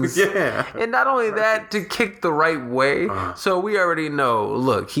things. Yeah. And not only that, to kick the right way. So we already know,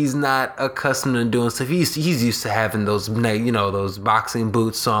 look, he's not accustomed to doing stuff. He's used to having those, those boxing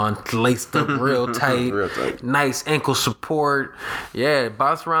boots on, laced up real tight. Real tight. Nice ankle support. Yeah,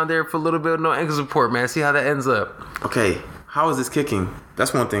 bounce around there for a little bit with no ankle support, man. See how that ends up. Okay, how is this kicking?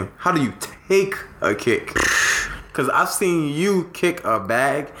 That's one thing. How do you take a kick? Because I've seen you kick a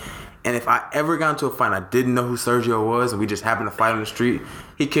bag, and if I ever got into a fight and I didn't know who Sergio was, and we just happened to fight on the street,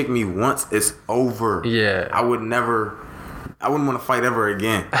 he kicked me once, it's over. Yeah. I wouldn't want to fight ever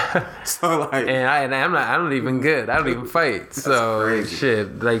again. So like, and I'm not even good. I don't even fight. So crazy.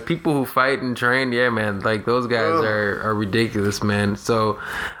 shit, like people who fight and train, yeah, man, like those guys are ridiculous, man. So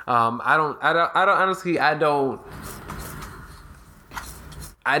I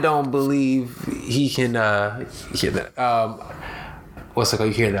don't believe he can what's it called?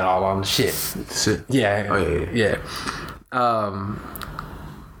 You hear that all on shit. Yeah. Oh, yeah.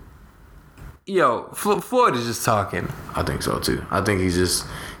 Yo, Floyd is just talking. I think so too. I think he's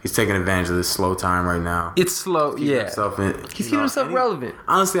taking advantage of this slow time right now. It's slow, yeah. He's keeping himself relevant.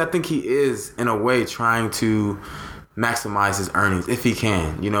 Honestly, I think he is, in a way, trying to maximize his earnings if he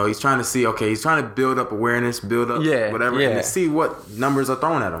can. He's trying to see, he's trying to build up awareness, build up whatever, and to see what numbers are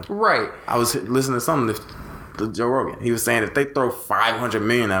thrown at him. Right. I was listening to something to Joe Rogan. He was saying if they throw $500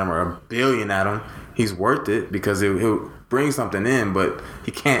 million at him or $1 billion at him, he's worth it because he'll bring something in, but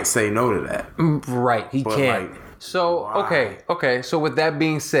he can't say no to that. Right, he can't. So, why? okay. So with that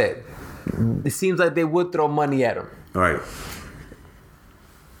being said, it seems like they would throw money at him. Right.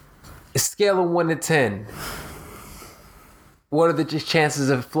 Scale of 1 to 10. What are the chances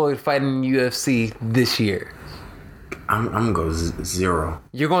of Floyd fighting in UFC this year? I'm gonna go 0.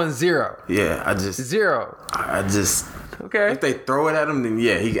 You're going 0. Yeah, 0. Okay. If they throw it at him, then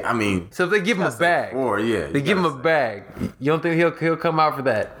yeah, So if they give him a bag, they give him a bag. You don't think he'll come out for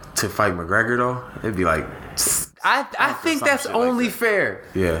that? To fight McGregor though, it'd be like. I think that's only fair.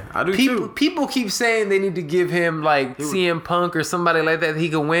 Yeah, I do too. People keep saying they need to give him like CM Punk or somebody like that he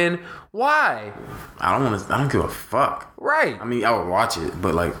can win. Why? I don't give a fuck. Right. I would watch it,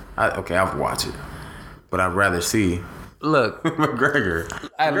 but I would watch it, but I'd rather see. Look, McGregor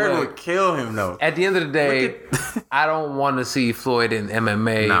would kill him though. At the end of the day, I don't want to see Floyd in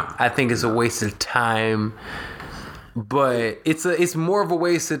MMA. Nah. I think it's a waste of time. But it's more of a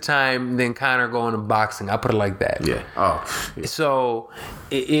waste of time than Conor going to boxing. I put it like that. Yeah. Oh. Yeah. So,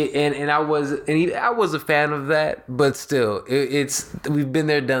 I was a fan of that, but still, we've been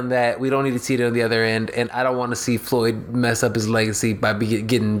there, done that. We don't need to see it on the other end, and I don't want to see Floyd mess up his legacy by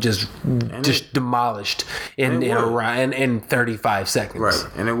getting just demolished in 35 seconds. Right,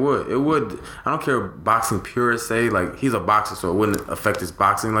 and it would. I don't care what boxing purists say. Like, he's a boxer, so it wouldn't affect his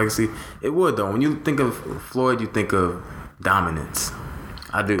boxing legacy. It would though. When you think of Floyd, you think of dominance.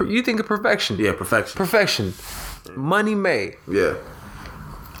 I do. You think of perfection. Yeah, perfection. Perfection. Money made. Yeah.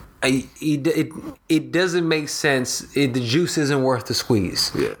 It doesn't make sense. The juice isn't worth the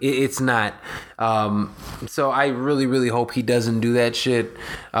squeeze. Yeah. It's not. So I really, really hope he doesn't do that shit.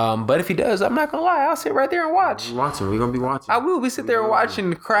 But if he does, I'm not gonna lie, I'll sit right there and watch. We're gonna be watching. I will be sitting there and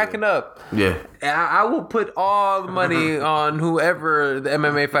watching, cracking up. Yeah. I will put all the money on whoever the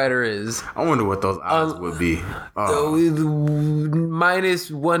MMA fighter is. I wonder what those odds would be. Minus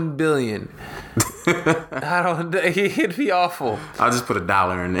 1 billion. It'd be awful. I'll just put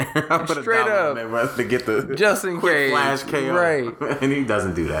 $1 in there. I'll put Straight $1 up. in there to get the just in quick case. flash KO. Right. And he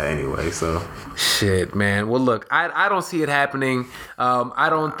doesn't do that anyway, so. Shit, man. Well, look, I don't see it happening. I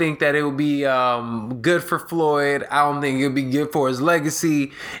don't think that it would be good for Floyd. I don't think it would be good for his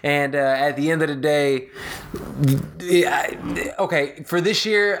legacy. And at the end of the day, for this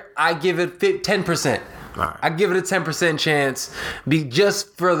year, I give it 10%. Right. I give it a 10% chance,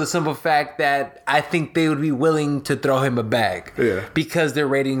 just for the simple fact that I think they would be willing to throw him a bag. Yeah. Because their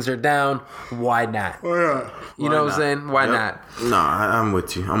ratings are down. Why not? You know what I'm saying? Why not? No, I'm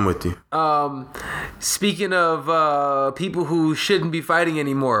with you. Speaking of people who shouldn't be fighting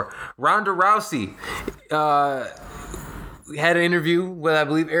anymore, Ronda Rousey had an interview with, I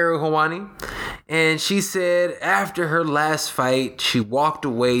believe, Ariel Helwani, and she said after her last fight, she walked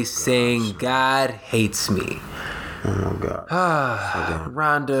away saying, "God hates me." Oh my God.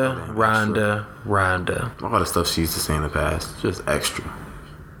 Ronda. All the stuff she used to say in the past, just extra.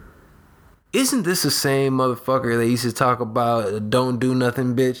 Isn't this the same motherfucker that used to talk about don't do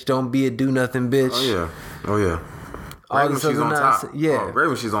nothing, bitch? Don't be a do nothing, bitch. Oh yeah. Right when she's on top. Yeah. Right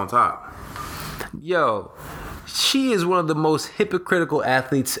when she's on top. Yo, she is one of the most hypocritical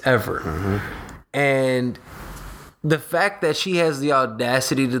athletes ever. Mm-hmm. And the fact that she has the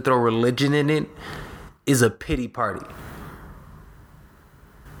audacity to throw religion in it is a pity party.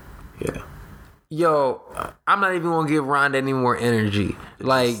 Yeah. Yo, I'm not even gonna give Ronda any more energy.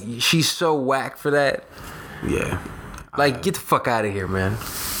 Like, she's so whack for that. Yeah. Like, get the fuck out of here, man.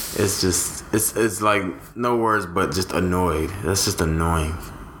 It's just, it's like no words but just annoyed. That's just annoying.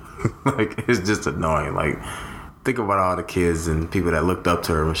 Like, it's just annoying. Like, think about all the kids and people that looked up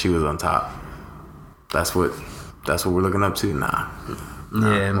to her when she was on top. That's what we're looking up to? Nah.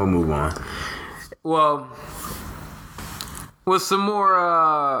 Yeah. We'll move on. Well, with some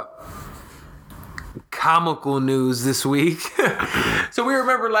more comical news this week. So we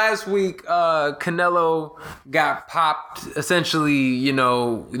remember last week, Canelo got popped. Essentially, you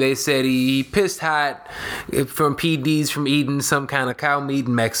know, they said he pissed hot from PDs from eating some kind of cow meat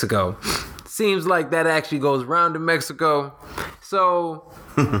in Mexico. Seems like that actually goes around in Mexico. So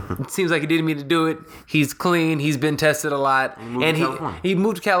it seems like he didn't mean to do it. He's clean. He's been tested a lot. He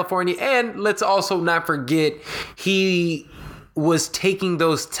moved to California. And let's also not forget, he was taking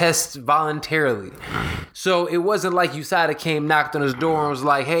those tests voluntarily. So it wasn't like USADA came, knocked on his door and was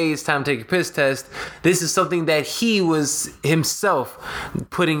like, hey, it's time to take a piss test. This is something that he was himself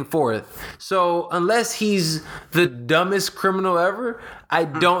putting forth. So unless he's the dumbest criminal ever, I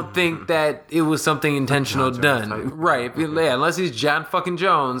don't think that it was something intentional done. Right. Unless he's John fucking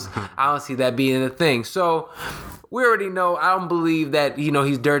Jones, I don't see that being a thing. So we already know. I don't believe that, you know,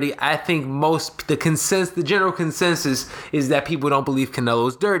 he's dirty. I think the general consensus is that people don't believe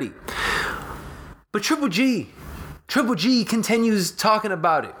Canelo's dirty. But Triple G continues talking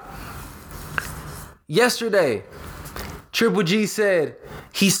about it. Yesterday, Triple G said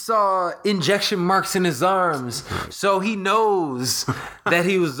he saw injection marks in his arms, so he knows that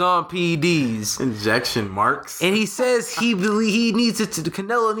he was on PEDs. Injection marks? And he says Canelo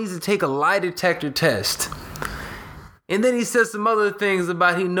needs to take a lie detector test. And then he says some other things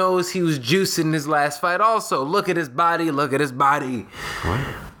about he knows he was juicing his last fight also. Look at his body. What?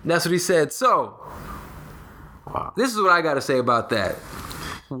 That's what he said. So, wow. This is what I got to say about that.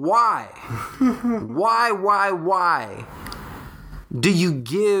 Why? Why do you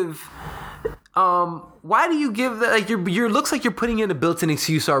give... why do you give that? Like, you're looks like you're putting in a built-in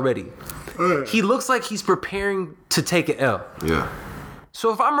excuse already. He looks like he's preparing to take an L. Yeah.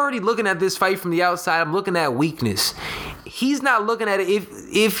 So if I'm already looking at this fight from the outside, I'm looking at weakness. He's not looking at it.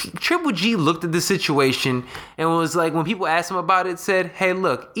 If Triple G looked at the situation and was like, when people asked him about it, said, hey,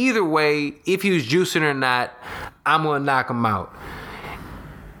 look, either way, if he was juicing or not, I'm going to knock him out.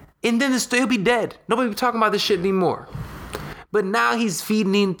 And then he'll be dead. Nobody will be talking about this shit anymore. But now he's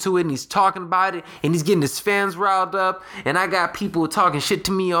feeding into it and he's talking about it and he's getting his fans riled up. And I got people talking shit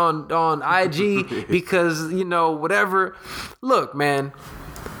to me on IG because, you know, whatever. Look, man.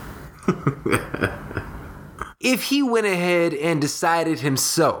 If he went ahead and decided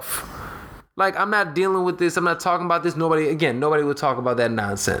himself, like, I'm not dealing with this, I'm not talking about this, nobody would talk about that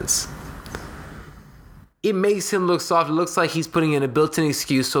nonsense. It makes him look soft. It looks like he's putting in a built-in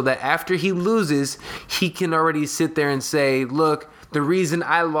excuse so that after he loses, he can already sit there and say, look, the reason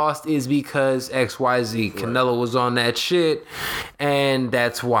I lost is because XYZ. Canelo was on that shit, and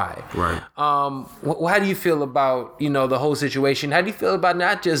that's why. Right. How do you feel about, you know, the whole situation? How do you feel about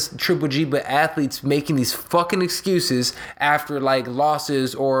not just Triple G, but athletes making these fucking excuses after, like,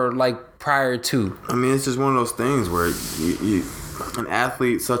 losses or, like, prior to? I mean, it's just one of those things where you an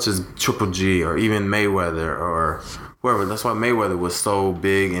athlete such as Triple G or even Mayweather or whoever. That's why Mayweather was so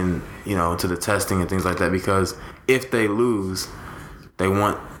big in, you know, to the testing and things like that, because if they lose, they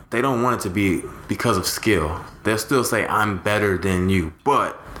don't want it to be because of skill. They'll still say I'm better than you,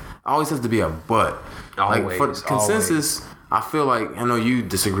 but always has to be a but. Always, like for consensus, always. I feel like, I know you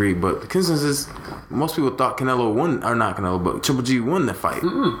disagree, but the consensus, most people thought Canelo won, or not Canelo, but Triple G won the fight.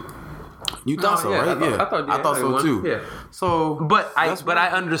 Mm-mm. You thought so, right? I thought so too. Yeah. So, but I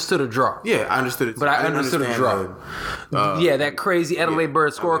understood a draw. Yeah, I understood it too. But I understood a draw. That crazy Adelaide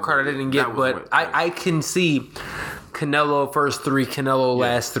Bird scorecard I didn't get, but I can see Canelo first three, Canelo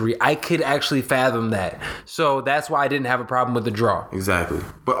last three. I could actually fathom that. So that's why I didn't have a problem with the draw. Exactly.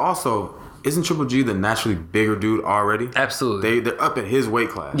 But also, isn't Triple G the naturally bigger dude already? Absolutely. They're up at his weight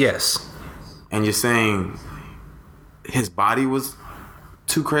class. Yes. And you're saying his body was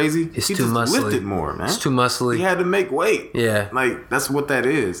too crazy. It's he too just muscly. lifted more, man. It's too muscly. He had to make weight. Yeah. Like, that's what that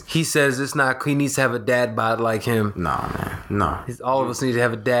is. He says it's not. He needs to have a dad bod like him. Nah, man. No. All of us need to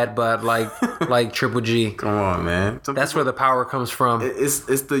have a dad bod like Triple G. Come on, man. That's where the power comes from. It's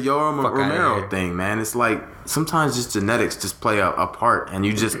the Yoel Romero thing, man. It's like sometimes just genetics just play a part, and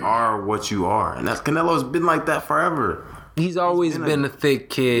you just are what you are. And Canelo's been like that forever. He's always been a thick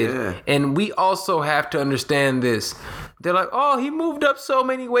kid. Yeah. And we also have to understand this. They're like, oh, he moved up so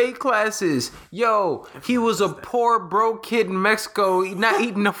many weight classes. Yo, he was a poor, broke kid in Mexico, not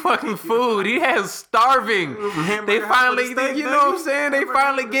eating the fucking food. He has starving. They finally, you know what I'm saying? They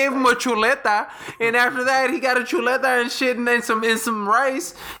finally gave him a chuleta. And after that, he got a chuleta and shit and then some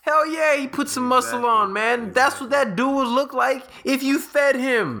rice. Hell yeah, he put some muscle on, man. That's what that dude would look like if you fed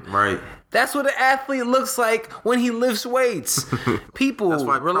him. Right. That's what an athlete looks like when he lifts weights. People, that's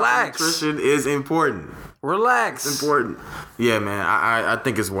why relax. Nutrition is important. Relax. It's important. Yeah, man. I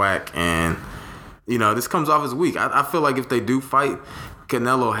think it's whack, and this comes off as weak. I feel like if they do fight,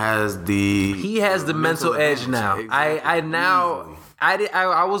 Canelo has the mental edge now. Exactly.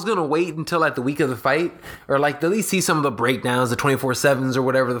 I was gonna wait until like the week of the fight, or like at least see some of the breakdowns, the 24/7s or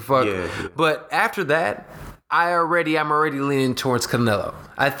whatever the fuck. Yeah. But after that, I'm already leaning towards Canelo.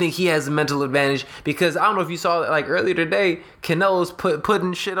 I think he has a mental advantage because I don't know if you saw like earlier today, Canelo's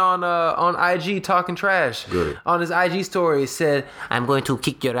putting shit on IG talking trash. Good. On his IG story. He said, "I'm going to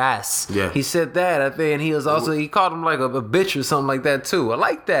kick your ass." Yeah. He said that, I think, and he called him like a bitch or something like that too. I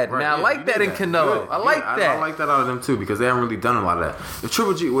like that. Right, Now I like that in Canelo. Good. I like that. I like that out of them too because they haven't really done a lot of that. If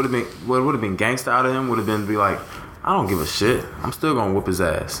Triple G would have been gangsta out of him, would have been be like, I don't give a shit. I'm still gonna whoop his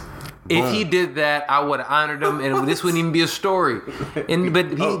ass. Boom. If he did that, I would have honored him, and this wouldn't even be a story. He's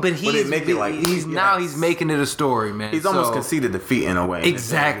making it a story, man. He's almost conceded defeat in a way.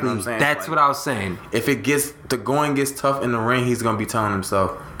 Exactly. You know what That's what I was saying. If the going gets tough in the ring, he's gonna be telling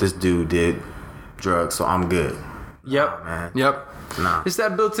himself, "This dude did drugs, so I'm good." Yep, man. Yep. Nah. It's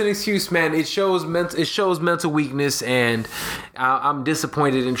that built-in excuse, man. It shows mental weakness, and I'm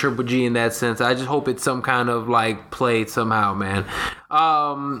disappointed in Triple G in that sense. I just hope it's some kind of like play somehow, man.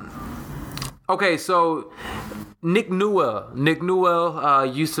 Okay, so Nick Newell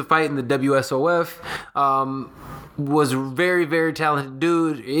used to fight in the WSOF. Was a very, very talented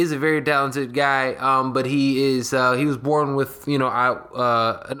dude. Is a very talented guy. But he was born with an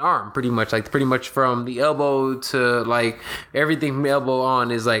arm, pretty much from the elbow to like everything from the elbow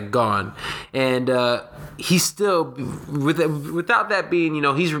on is like gone. And he's still without that being,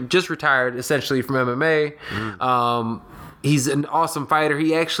 he's just retired essentially from MMA. He's an awesome fighter.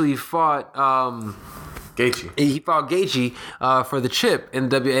 He actually fought Gaethje. He fought Gaethje for the chip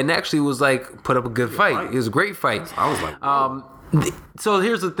and actually was like put up a good fight. It was a great fight. I was like, so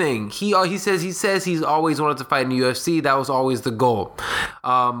here's the thing. He says he's always wanted to fight in the UFC. That was always the goal.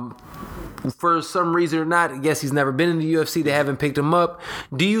 For some reason or not, I guess he's never been in the UFC. They haven't picked him up.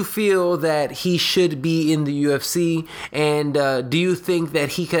 Do you feel that he should be in the UFC? And do you think that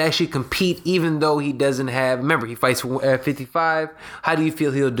he could actually compete even though he doesn't have... Remember, he fights at 55. How do you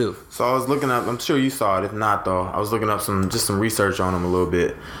feel he'll do? So I was looking up... I'm sure you saw it. If not, though, I was looking up some research on him a little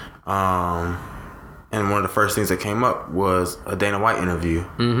bit. And one of the first things that came up was a Dana White interview.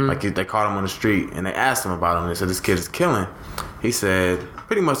 Mm-hmm. Like they caught him on the street and they asked him about him. They said, this kid is killing. He said...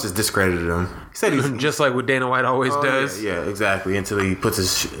 pretty much just discredited him. He said he's just like what Dana White always does. Yeah, exactly. Until he puts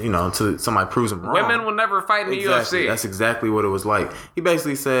his, until somebody proves him wrong. Women will never fight in the UFC. That's exactly what it was like. He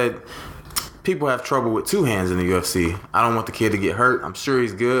basically said, people have trouble with two hands in the UFC. I don't want the kid to get hurt. I'm sure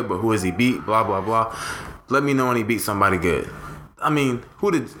he's good, but who has he beat? Blah, blah, blah. Let me know when he beat somebody good. I mean,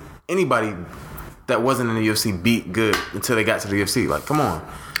 who did anybody that wasn't in the UFC beat good until they got to the UFC? Like, come on.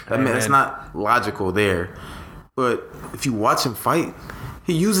 That's not logical there. But if you watch him fight,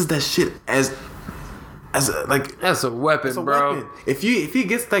 he uses that shit as a weapon, bro. Weapon. If he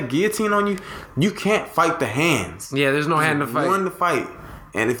gets that guillotine on you, you can't fight the hands. Yeah, there's no hand to fight. One to fight.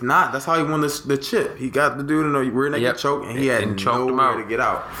 And if not, that's how he won the chip. He got the dude in a rear naked choke, and he had nowhere to get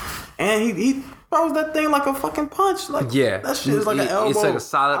out. And he throws that thing like a fucking punch. Like, that shit is like an elbow. It's like a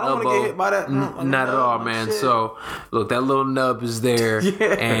solid elbow. I don't want to get hit by that. Not at all, man. Shit. So, look, that little nub is there,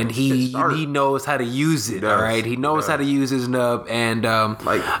 and he knows how to use it. All right, he knows how to use his nub, and I'm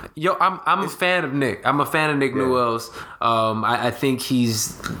a fan of Nick. I'm a fan of Nick Newell's. I think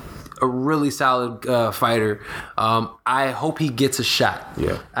he's a really solid fighter. I hope he gets a shot.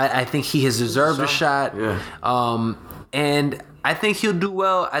 Yeah, I think he has deserved a shot. Yeah. And I think he'll do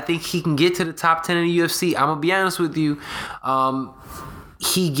well. I think he can get to the top 10 in the UFC. I'm going to be honest with you.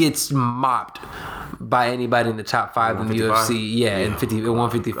 he gets mopped by anybody in the top 5 in the UFC. Yeah, in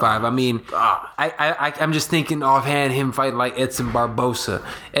 155. I mean, I'm just thinking offhand him fighting like Edson Barbosa.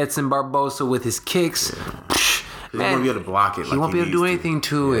 Edson Barbosa with his kicks. Yeah. He won't be able to block it. He won't be able to do anything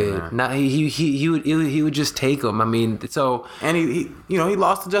to it. Now he would just take him. I mean, so and he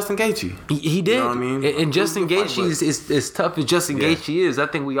lost to Justin Gaethje. He did. You know what I mean? And Justin Gaethje is as tough as Justin Gaethje is. I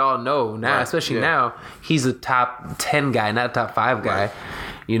think we all know now, especially now, he's a top 10 guy, not a top 5 guy. Right.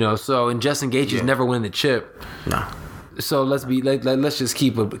 You know, so and Justin Gaethje's never win the chip. No. So let's just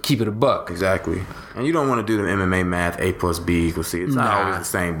keep it a buck. Exactly. And you don't want to do the MMA math, A plus B equals C. It's not always the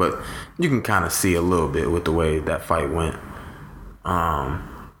same, but you can kind of see a little bit with the way that fight went.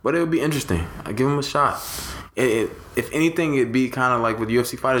 But it would be interesting. I give him a shot. If anything, it'd be kind of like with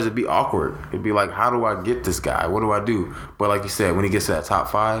UFC fighters, it'd be awkward. It'd be like, how do I get this guy? What do I do? But like you said, when he gets to that top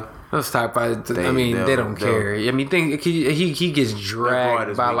 5, those top 5, they don't care. I mean, he gets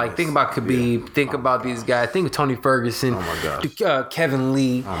dragged by like, think about Khabib, think about these guys, think of Tony Ferguson, Kevin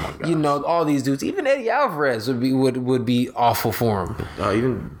Lee, you know, all these dudes. Even Eddie Alvarez would be awful for him.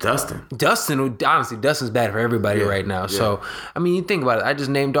 Even Dustin, honestly, Dustin's bad for everybody right now. Yeah. So I mean, you think about it. I just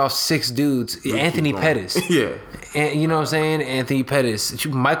named off 6 dudes. Anthony Pettis, and you know what I'm saying? Anthony Pettis,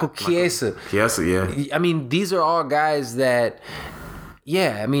 Michael Chiesa. I mean, these are all guys that.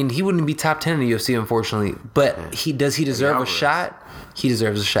 Yeah, I mean, he wouldn't be top 10 in the UFC, unfortunately. But he deserve a shot? He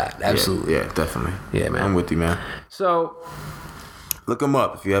deserves a shot, absolutely. Yeah, definitely. Yeah, man. I'm with you, man. So, look him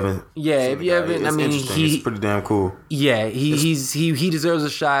up if you haven't. Yeah, if you haven't, I mean, he's pretty damn cool. Yeah, he deserves a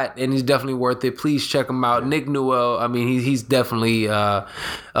shot, and he's definitely worth it. Please check him out, Nick Newell. I mean, he's definitely a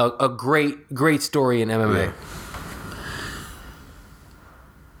great story in MMA. Yeah.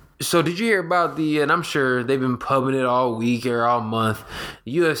 So did you hear about and I'm sure they've been pubbing it all week or all month,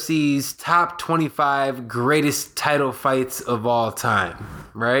 UFC's top 25 greatest title fights of all time,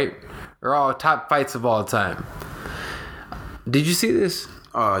 right? Or all top fights of all time. Did you see this?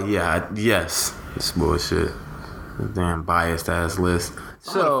 Yes. It's bullshit. Damn biased ass list.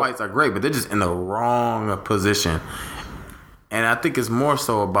 Some of the fights are great, but they're just in the wrong position. And I think it's more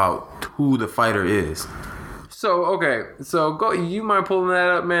so about who the fighter is. So, okay. So, go. You mind pulling that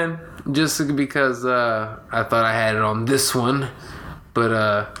up, man? Just because I thought I had it on this one.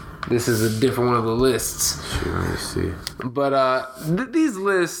 But this is a different one of the lists. Sure, let me see. But these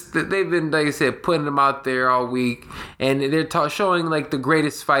lists, they've been, like I said, putting them out there all week. And they're showing, like, the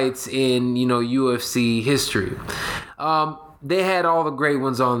greatest fights in, you know, UFC history. They had all the great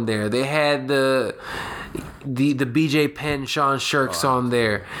ones on there. They had the BJ Penn, Sean Sherks on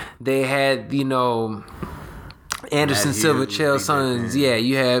there. They had, you know... Anderson Silva, Chael Sonnen,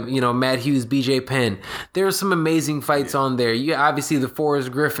 you have, you know, Matt Hughes, BJ Penn. There are some amazing fights on there. You obviously the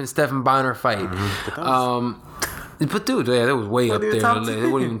Forrest Griffin, Stephen Bonner fight. Mm-hmm. But dude, that was way up there. It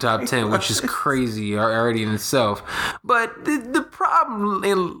wasn't even top 10, which is crazy already in itself. But the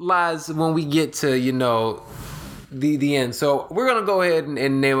problem lies when we get to, you know, the end. So we're gonna go ahead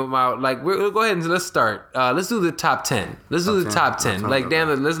and name them out. Like we'll go ahead and let's start. Let's do the top 10. Let's do the top 10. Like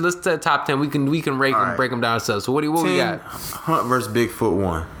damn, let's do the top 10. We can break them down ourselves. So what we got? Hunt versus Bigfoot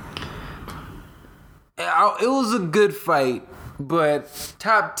 1. It was a good fight, but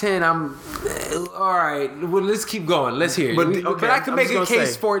top 10. I'm all right. Well, let's keep going. Let's hear it. But I can make a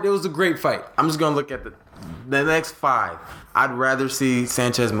case for it. It was a great fight. I'm just gonna look at the next 5. I'd rather see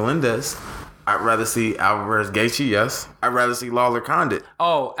Sanchez Melendez. I'd rather see Alvarez Gaethje, yes. I'd rather see Lawler Condit.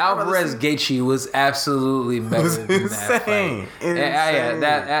 Oh, Alvarez Gaethje was absolutely better than that fight. Yeah,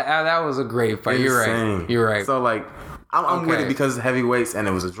 that was a great fight. You're right. So, like, I'm with it because it's heavyweights and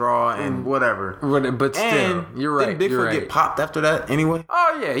it was a draw and whatever. But still, you're right. Did Bigfoot get popped after that anyway?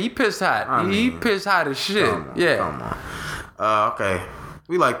 Oh, yeah. He pissed hot. He pissed hot as shit. Come on. Okay.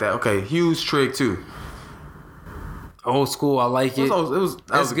 We like that. Okay. Hughes Trigg, too. Old school, I like it. That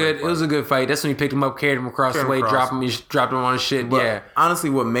was good. It was a good fight. That's when he picked him up, carried him across the way, dropped him on his shit. But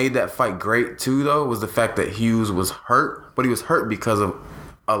honestly, what made that fight great too, though, was the fact that Hughes was hurt, but he was hurt because of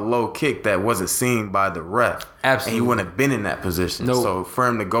a low kick that wasn't seen by the ref. Absolutely, and he wouldn't have been in that position. Nope. So for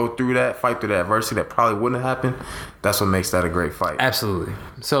him to go through that, fight through that adversity, that probably wouldn't have happened. That's what makes that a great fight. Absolutely.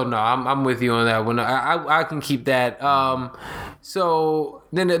 So no, I'm with you on that one. I can keep that. So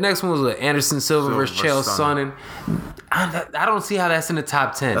then the next one was Anderson Silva versus Chael Sonnen. I don't see how that's in the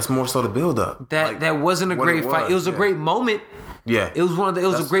top 10. That's more so the build up. That wasn't a great fight. It was a great moment. Yeah, it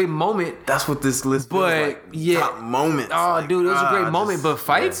was a great moment. That's what this list. But top moments. Oh, dude, it was a great moment. But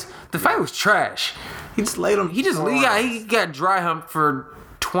fights, the fight was trash. He just laid him. He got dry humped for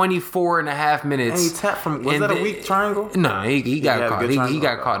 24 and a half minutes. And he tapped from. Was that a weak triangle? No, he got caught. He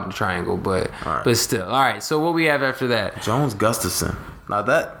got caught in the triangle, but still. All right. So what we have after that? Jones Gustafson. Not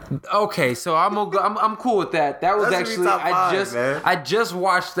that. Okay, so I'm cool with that. That was actually I just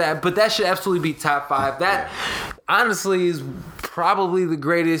watched that, but that should absolutely be top 5. That honestly is probably the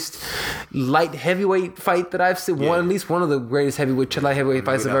greatest light heavyweight fight that I've seen. At least one of the greatest light heavyweight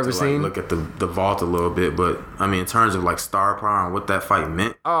fights I've ever seen. Look at the vault a little bit, but I mean, in terms of like star power and what that fight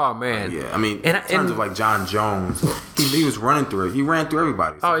meant. Oh man, I mean, in terms of like John Jones, he was running through it. He ran through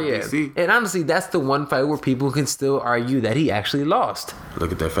everybody. So and honestly, that's the one fight where people can still argue that he actually lost.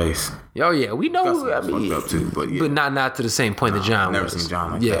 Look at their face. Oh yeah, we know. I mean, fucked up too, but not to the same point that John never was. seen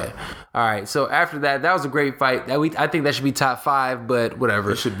John like that. All right, so after that was a great fight. I think that should be top 5, but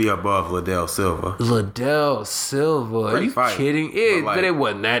whatever. It should be above Liddell Silva. Are you kidding? But it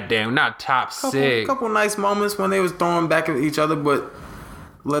wasn't that damn. Not top 6. Couple nice moments when they was throwing back at each other, but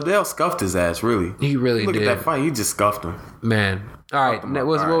Liddell scuffed his ass. Really, he really did. Look at that fight. He just scuffed him. Man. All right.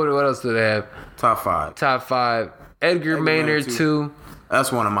 What else do they have? Top 5. Top 5. Edgar Maynard 2. That's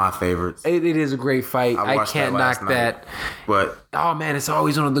one of my favorites. It is a great fight. I can't knock that. But oh man, it's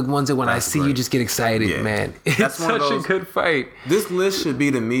always one of the ones that when I see you just get excited, man. It's such a good fight. This list should be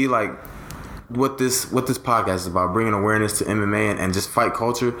to me like what this podcast is about, bringing awareness to MMA and just fight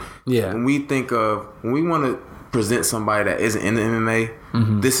culture. Yeah. When we want to present somebody that isn't in the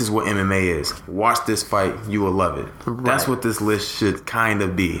MMA, this is what MMA is. Watch this fight, you will love it. Right. That's what this list should kind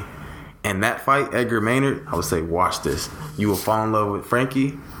of be. And that fight, Edgar Maynard, I would say watch this. You will fall in love with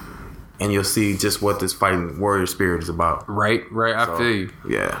Frankie, and you'll see just what this fighting warrior spirit is about. Right. I feel you.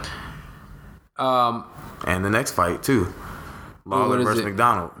 Yeah. And the next fight too, Lawler versus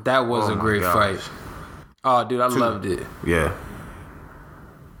McDonald. That was a great fight. Oh, dude, I loved it. Yeah.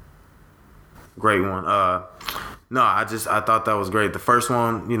 Great one. No, I thought that was great. The first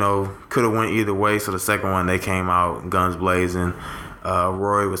one, could have went either way. So the second one, they came out guns blazing.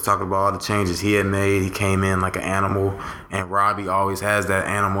 Roy was talking about all the changes he had made. He came in like an animal, and Robbie always has that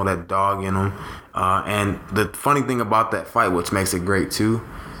animal, that dog in him. And the funny thing about that fight, which makes it great too,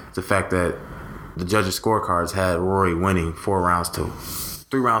 is the fact that the judges' scorecards had Roy winning 3 rounds to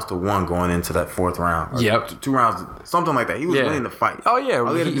 1 going into that 4th round. Yep. 2 rounds, something like that. He was winning the fight. Oh yeah,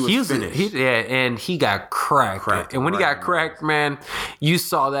 all he had to do was finish. And he got cracked. And when he got cracked, man, you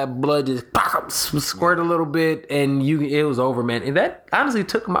saw that blood just squirt a little bit, and it was over, man. And that honestly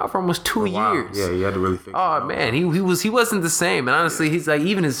took him out for almost 2 years. Yeah, he had to really fix it. Oh man, he wasn't the same. And honestly, he's like,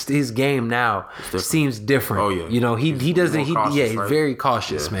 even his game now seems different. Oh yeah. He's very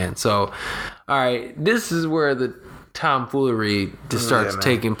cautious, man. So, all right, this is where the tomfoolery just starts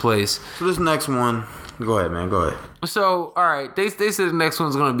taking place. So this next one, go ahead, man. Go ahead. So, all right, they said the next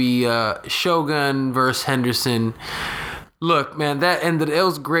one's gonna be Shogun versus Henderson. Look, man, it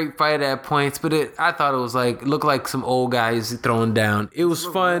was a great fight at points, but I thought it looked like some old guys throwing down. It was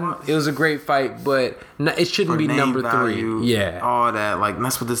fun. It was a great fight, but it shouldn't be number 3. Yeah, all that, like,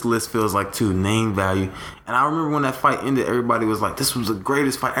 that's what this list feels like too. Name value. And I remember when that fight ended, everybody was like, "This was the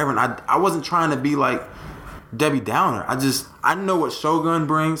greatest fight ever." And I wasn't trying to be like Debbie Downer. I know what Shogun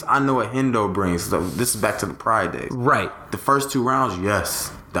brings. I know what Hendo brings. So this is back to the Pride days. Right. The first 2 rounds,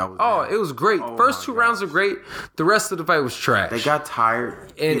 yes. It was great. First 2 rounds were great. The rest of the fight was trash. They got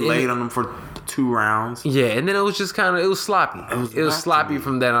tired. He laid on them for 2 rounds. Yeah, and then it was just it was sloppy. It was sloppy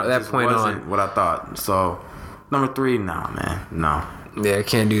from that point on. What I thought. So, number 3, nah, man. No. Yeah, I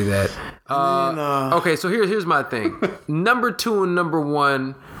can't do that. Okay, so here's my thing. Number 2 and number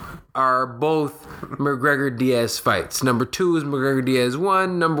 1 are both McGregor Diaz fights. Number 2 is McGregor Diaz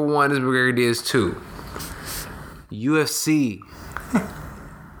 1. Number 1 is McGregor Diaz 2. UFC.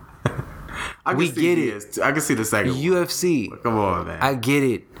 We get it. I can see the second UFC. one. Come on, man. I get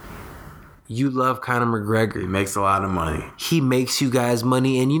it. You love Conor McGregor. He makes a lot of money. He makes you guys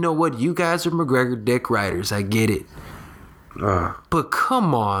money. And you know what? You guys are McGregor dick riders. I get it. But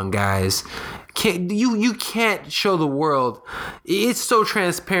come on, guys. You can't show the world. It's so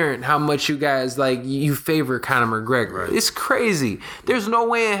transparent how much you guys you favor Conor McGregor. Right. It's crazy. There's no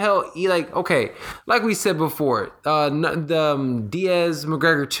way in hell. Like we said before, the Diaz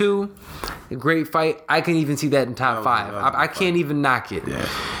McGregor 2, a great fight. I can even see that in top 5. I can't even knock it. Yeah.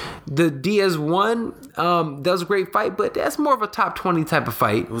 The Diaz 1, that was a great fight, but that's more of a top 20 type of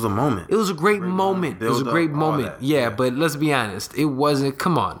fight. It was a moment. It was a great moment. It was a great moment. Yeah, but let's be honest. It wasn't.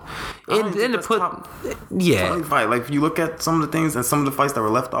 Come on. And then to put... fight. Like, if you look at some of the things and some of the fights that were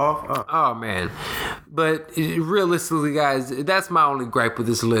left off... Oh, man. But realistically, guys, that's my only gripe with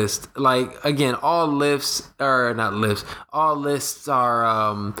this list. Like, again, all lists are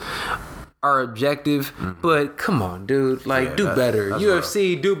objective, but come on, dude. Do better.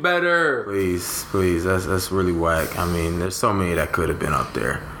 UFC, rough. Do better. Please. That's really whack. I mean, there's so many that could have been up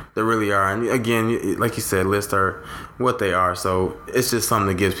there. There really are. And again, like you said, lists are what they are. So it's just something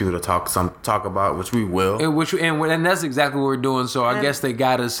that gives people to talk about, which we will. And that's exactly what we're doing. So I guess they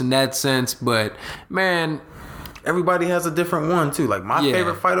got us in that sense. But, man, everybody has a different one, too. Like, my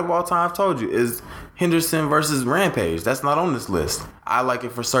favorite fight of all time, I've told you, is Henderson versus Rampage. That's not on this list. I like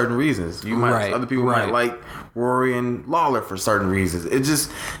it for certain reasons. Other people might like Rory and Lawler for certain reasons.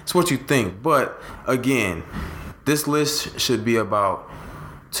 It's what you think. But, again, this list should be about,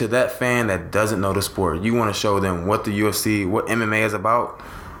 to that fan that doesn't know the sport, you want to show them what the UFC, what MMA is about.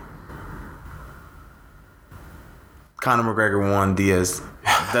 Conor McGregor won, Diaz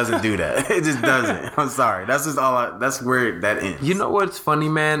doesn't do that. It just doesn't. I'm sorry. That's just that's where that ends. You know what's funny,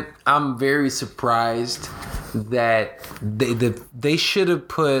 man? I'm very surprised that they should have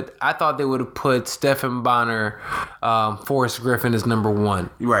put. I thought they would have put Stephan Bonner, Forrest Griffin as number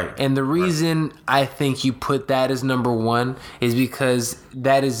one. Right. And the reason I think you put that as number one is because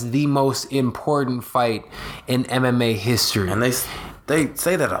that is the most important fight in MMA history. And they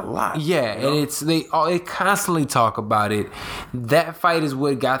say that a lot. Yeah, you know? And they constantly talk about it. That fight is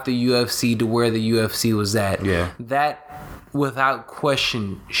what got the UFC to where the UFC was at. Yeah. That, without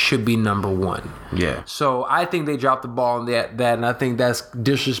question, should be number one. Yeah. So I think they dropped the ball on that, and I think that's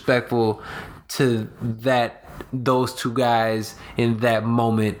disrespectful to those two guys in that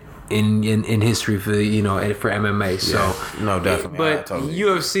moment in history for MMA. So no, definitely. But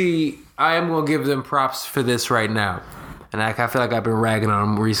UFC, I am gonna give them props for this right now. And I feel like I've been ragging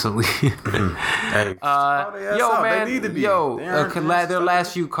on them recently. Hey, man, they need to be. Their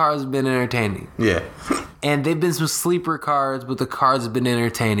last few cards have been entertaining. Yeah. And they've been some sleeper cards, but the cards have been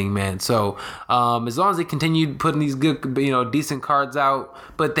entertaining, man. So as long as they continue putting these good, decent cards out,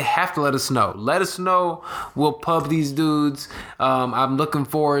 but they have to let us know. Let us know. We'll pub these dudes. I'm looking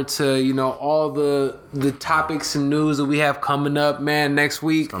forward to all the topics and news that we have coming up, man. Next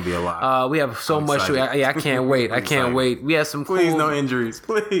week, it's gonna be a lot. We have so much. I can't wait. I can't wait. We have some. Please, cool, no injuries.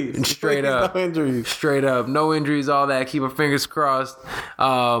 Please, straight up, no injuries. Straight up, no injuries. All that. Keep our fingers crossed.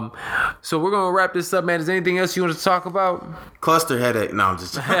 So we're gonna wrap this up, man. Is there anything else you want to talk about? Cluster headache. No, I'm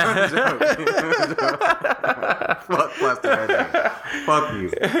just joking. Fuck cluster headache. Fuck you.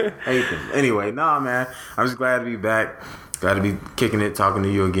 Hate them. Anyway, man. I'm just glad to be back. Glad to be kicking it, talking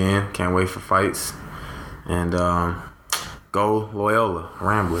to you again. Can't wait for fights. And go Loyola,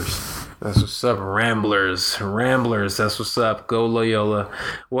 Ramblers. That's what's up, Ramblers. That's what's up. Go Loyola.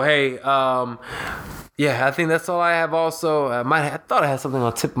 Well, hey, yeah, I think that's all I have. Also, I thought I had something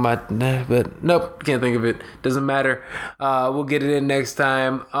on the tip of my neck, but nope, can't think of it. Doesn't matter. We'll get it in next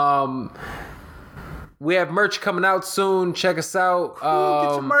time. We have merch coming out soon. Check us out.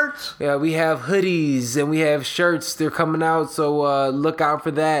 Get your merch. Yeah, we have hoodies and we have shirts. They're coming out, so look out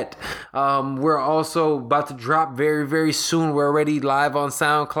for that. We're also about to drop very, very soon. We're already live on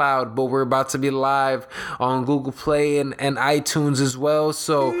SoundCloud, but we're about to be live on Google Play and iTunes as well.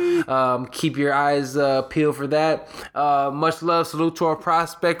 So keep your eyes peeled for that. Much love. Salute to our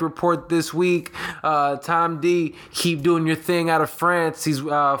Prospect Report this week. Tom D, keep doing your thing out of France. He's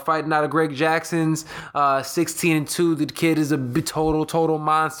fighting out of Greg Jackson's. 16-2. The kid is a total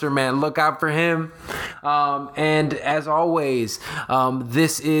monster, man. Look out for him. And as always,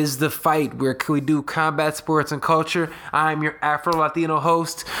 this is The Fight, where we do combat sports and culture. I'm your Afro Latino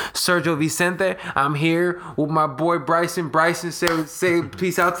host, Sergio Vicente. I'm here with my boy Bryson. Bryson, say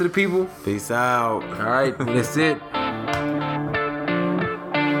peace out to the people. Peace out. All right, that's it.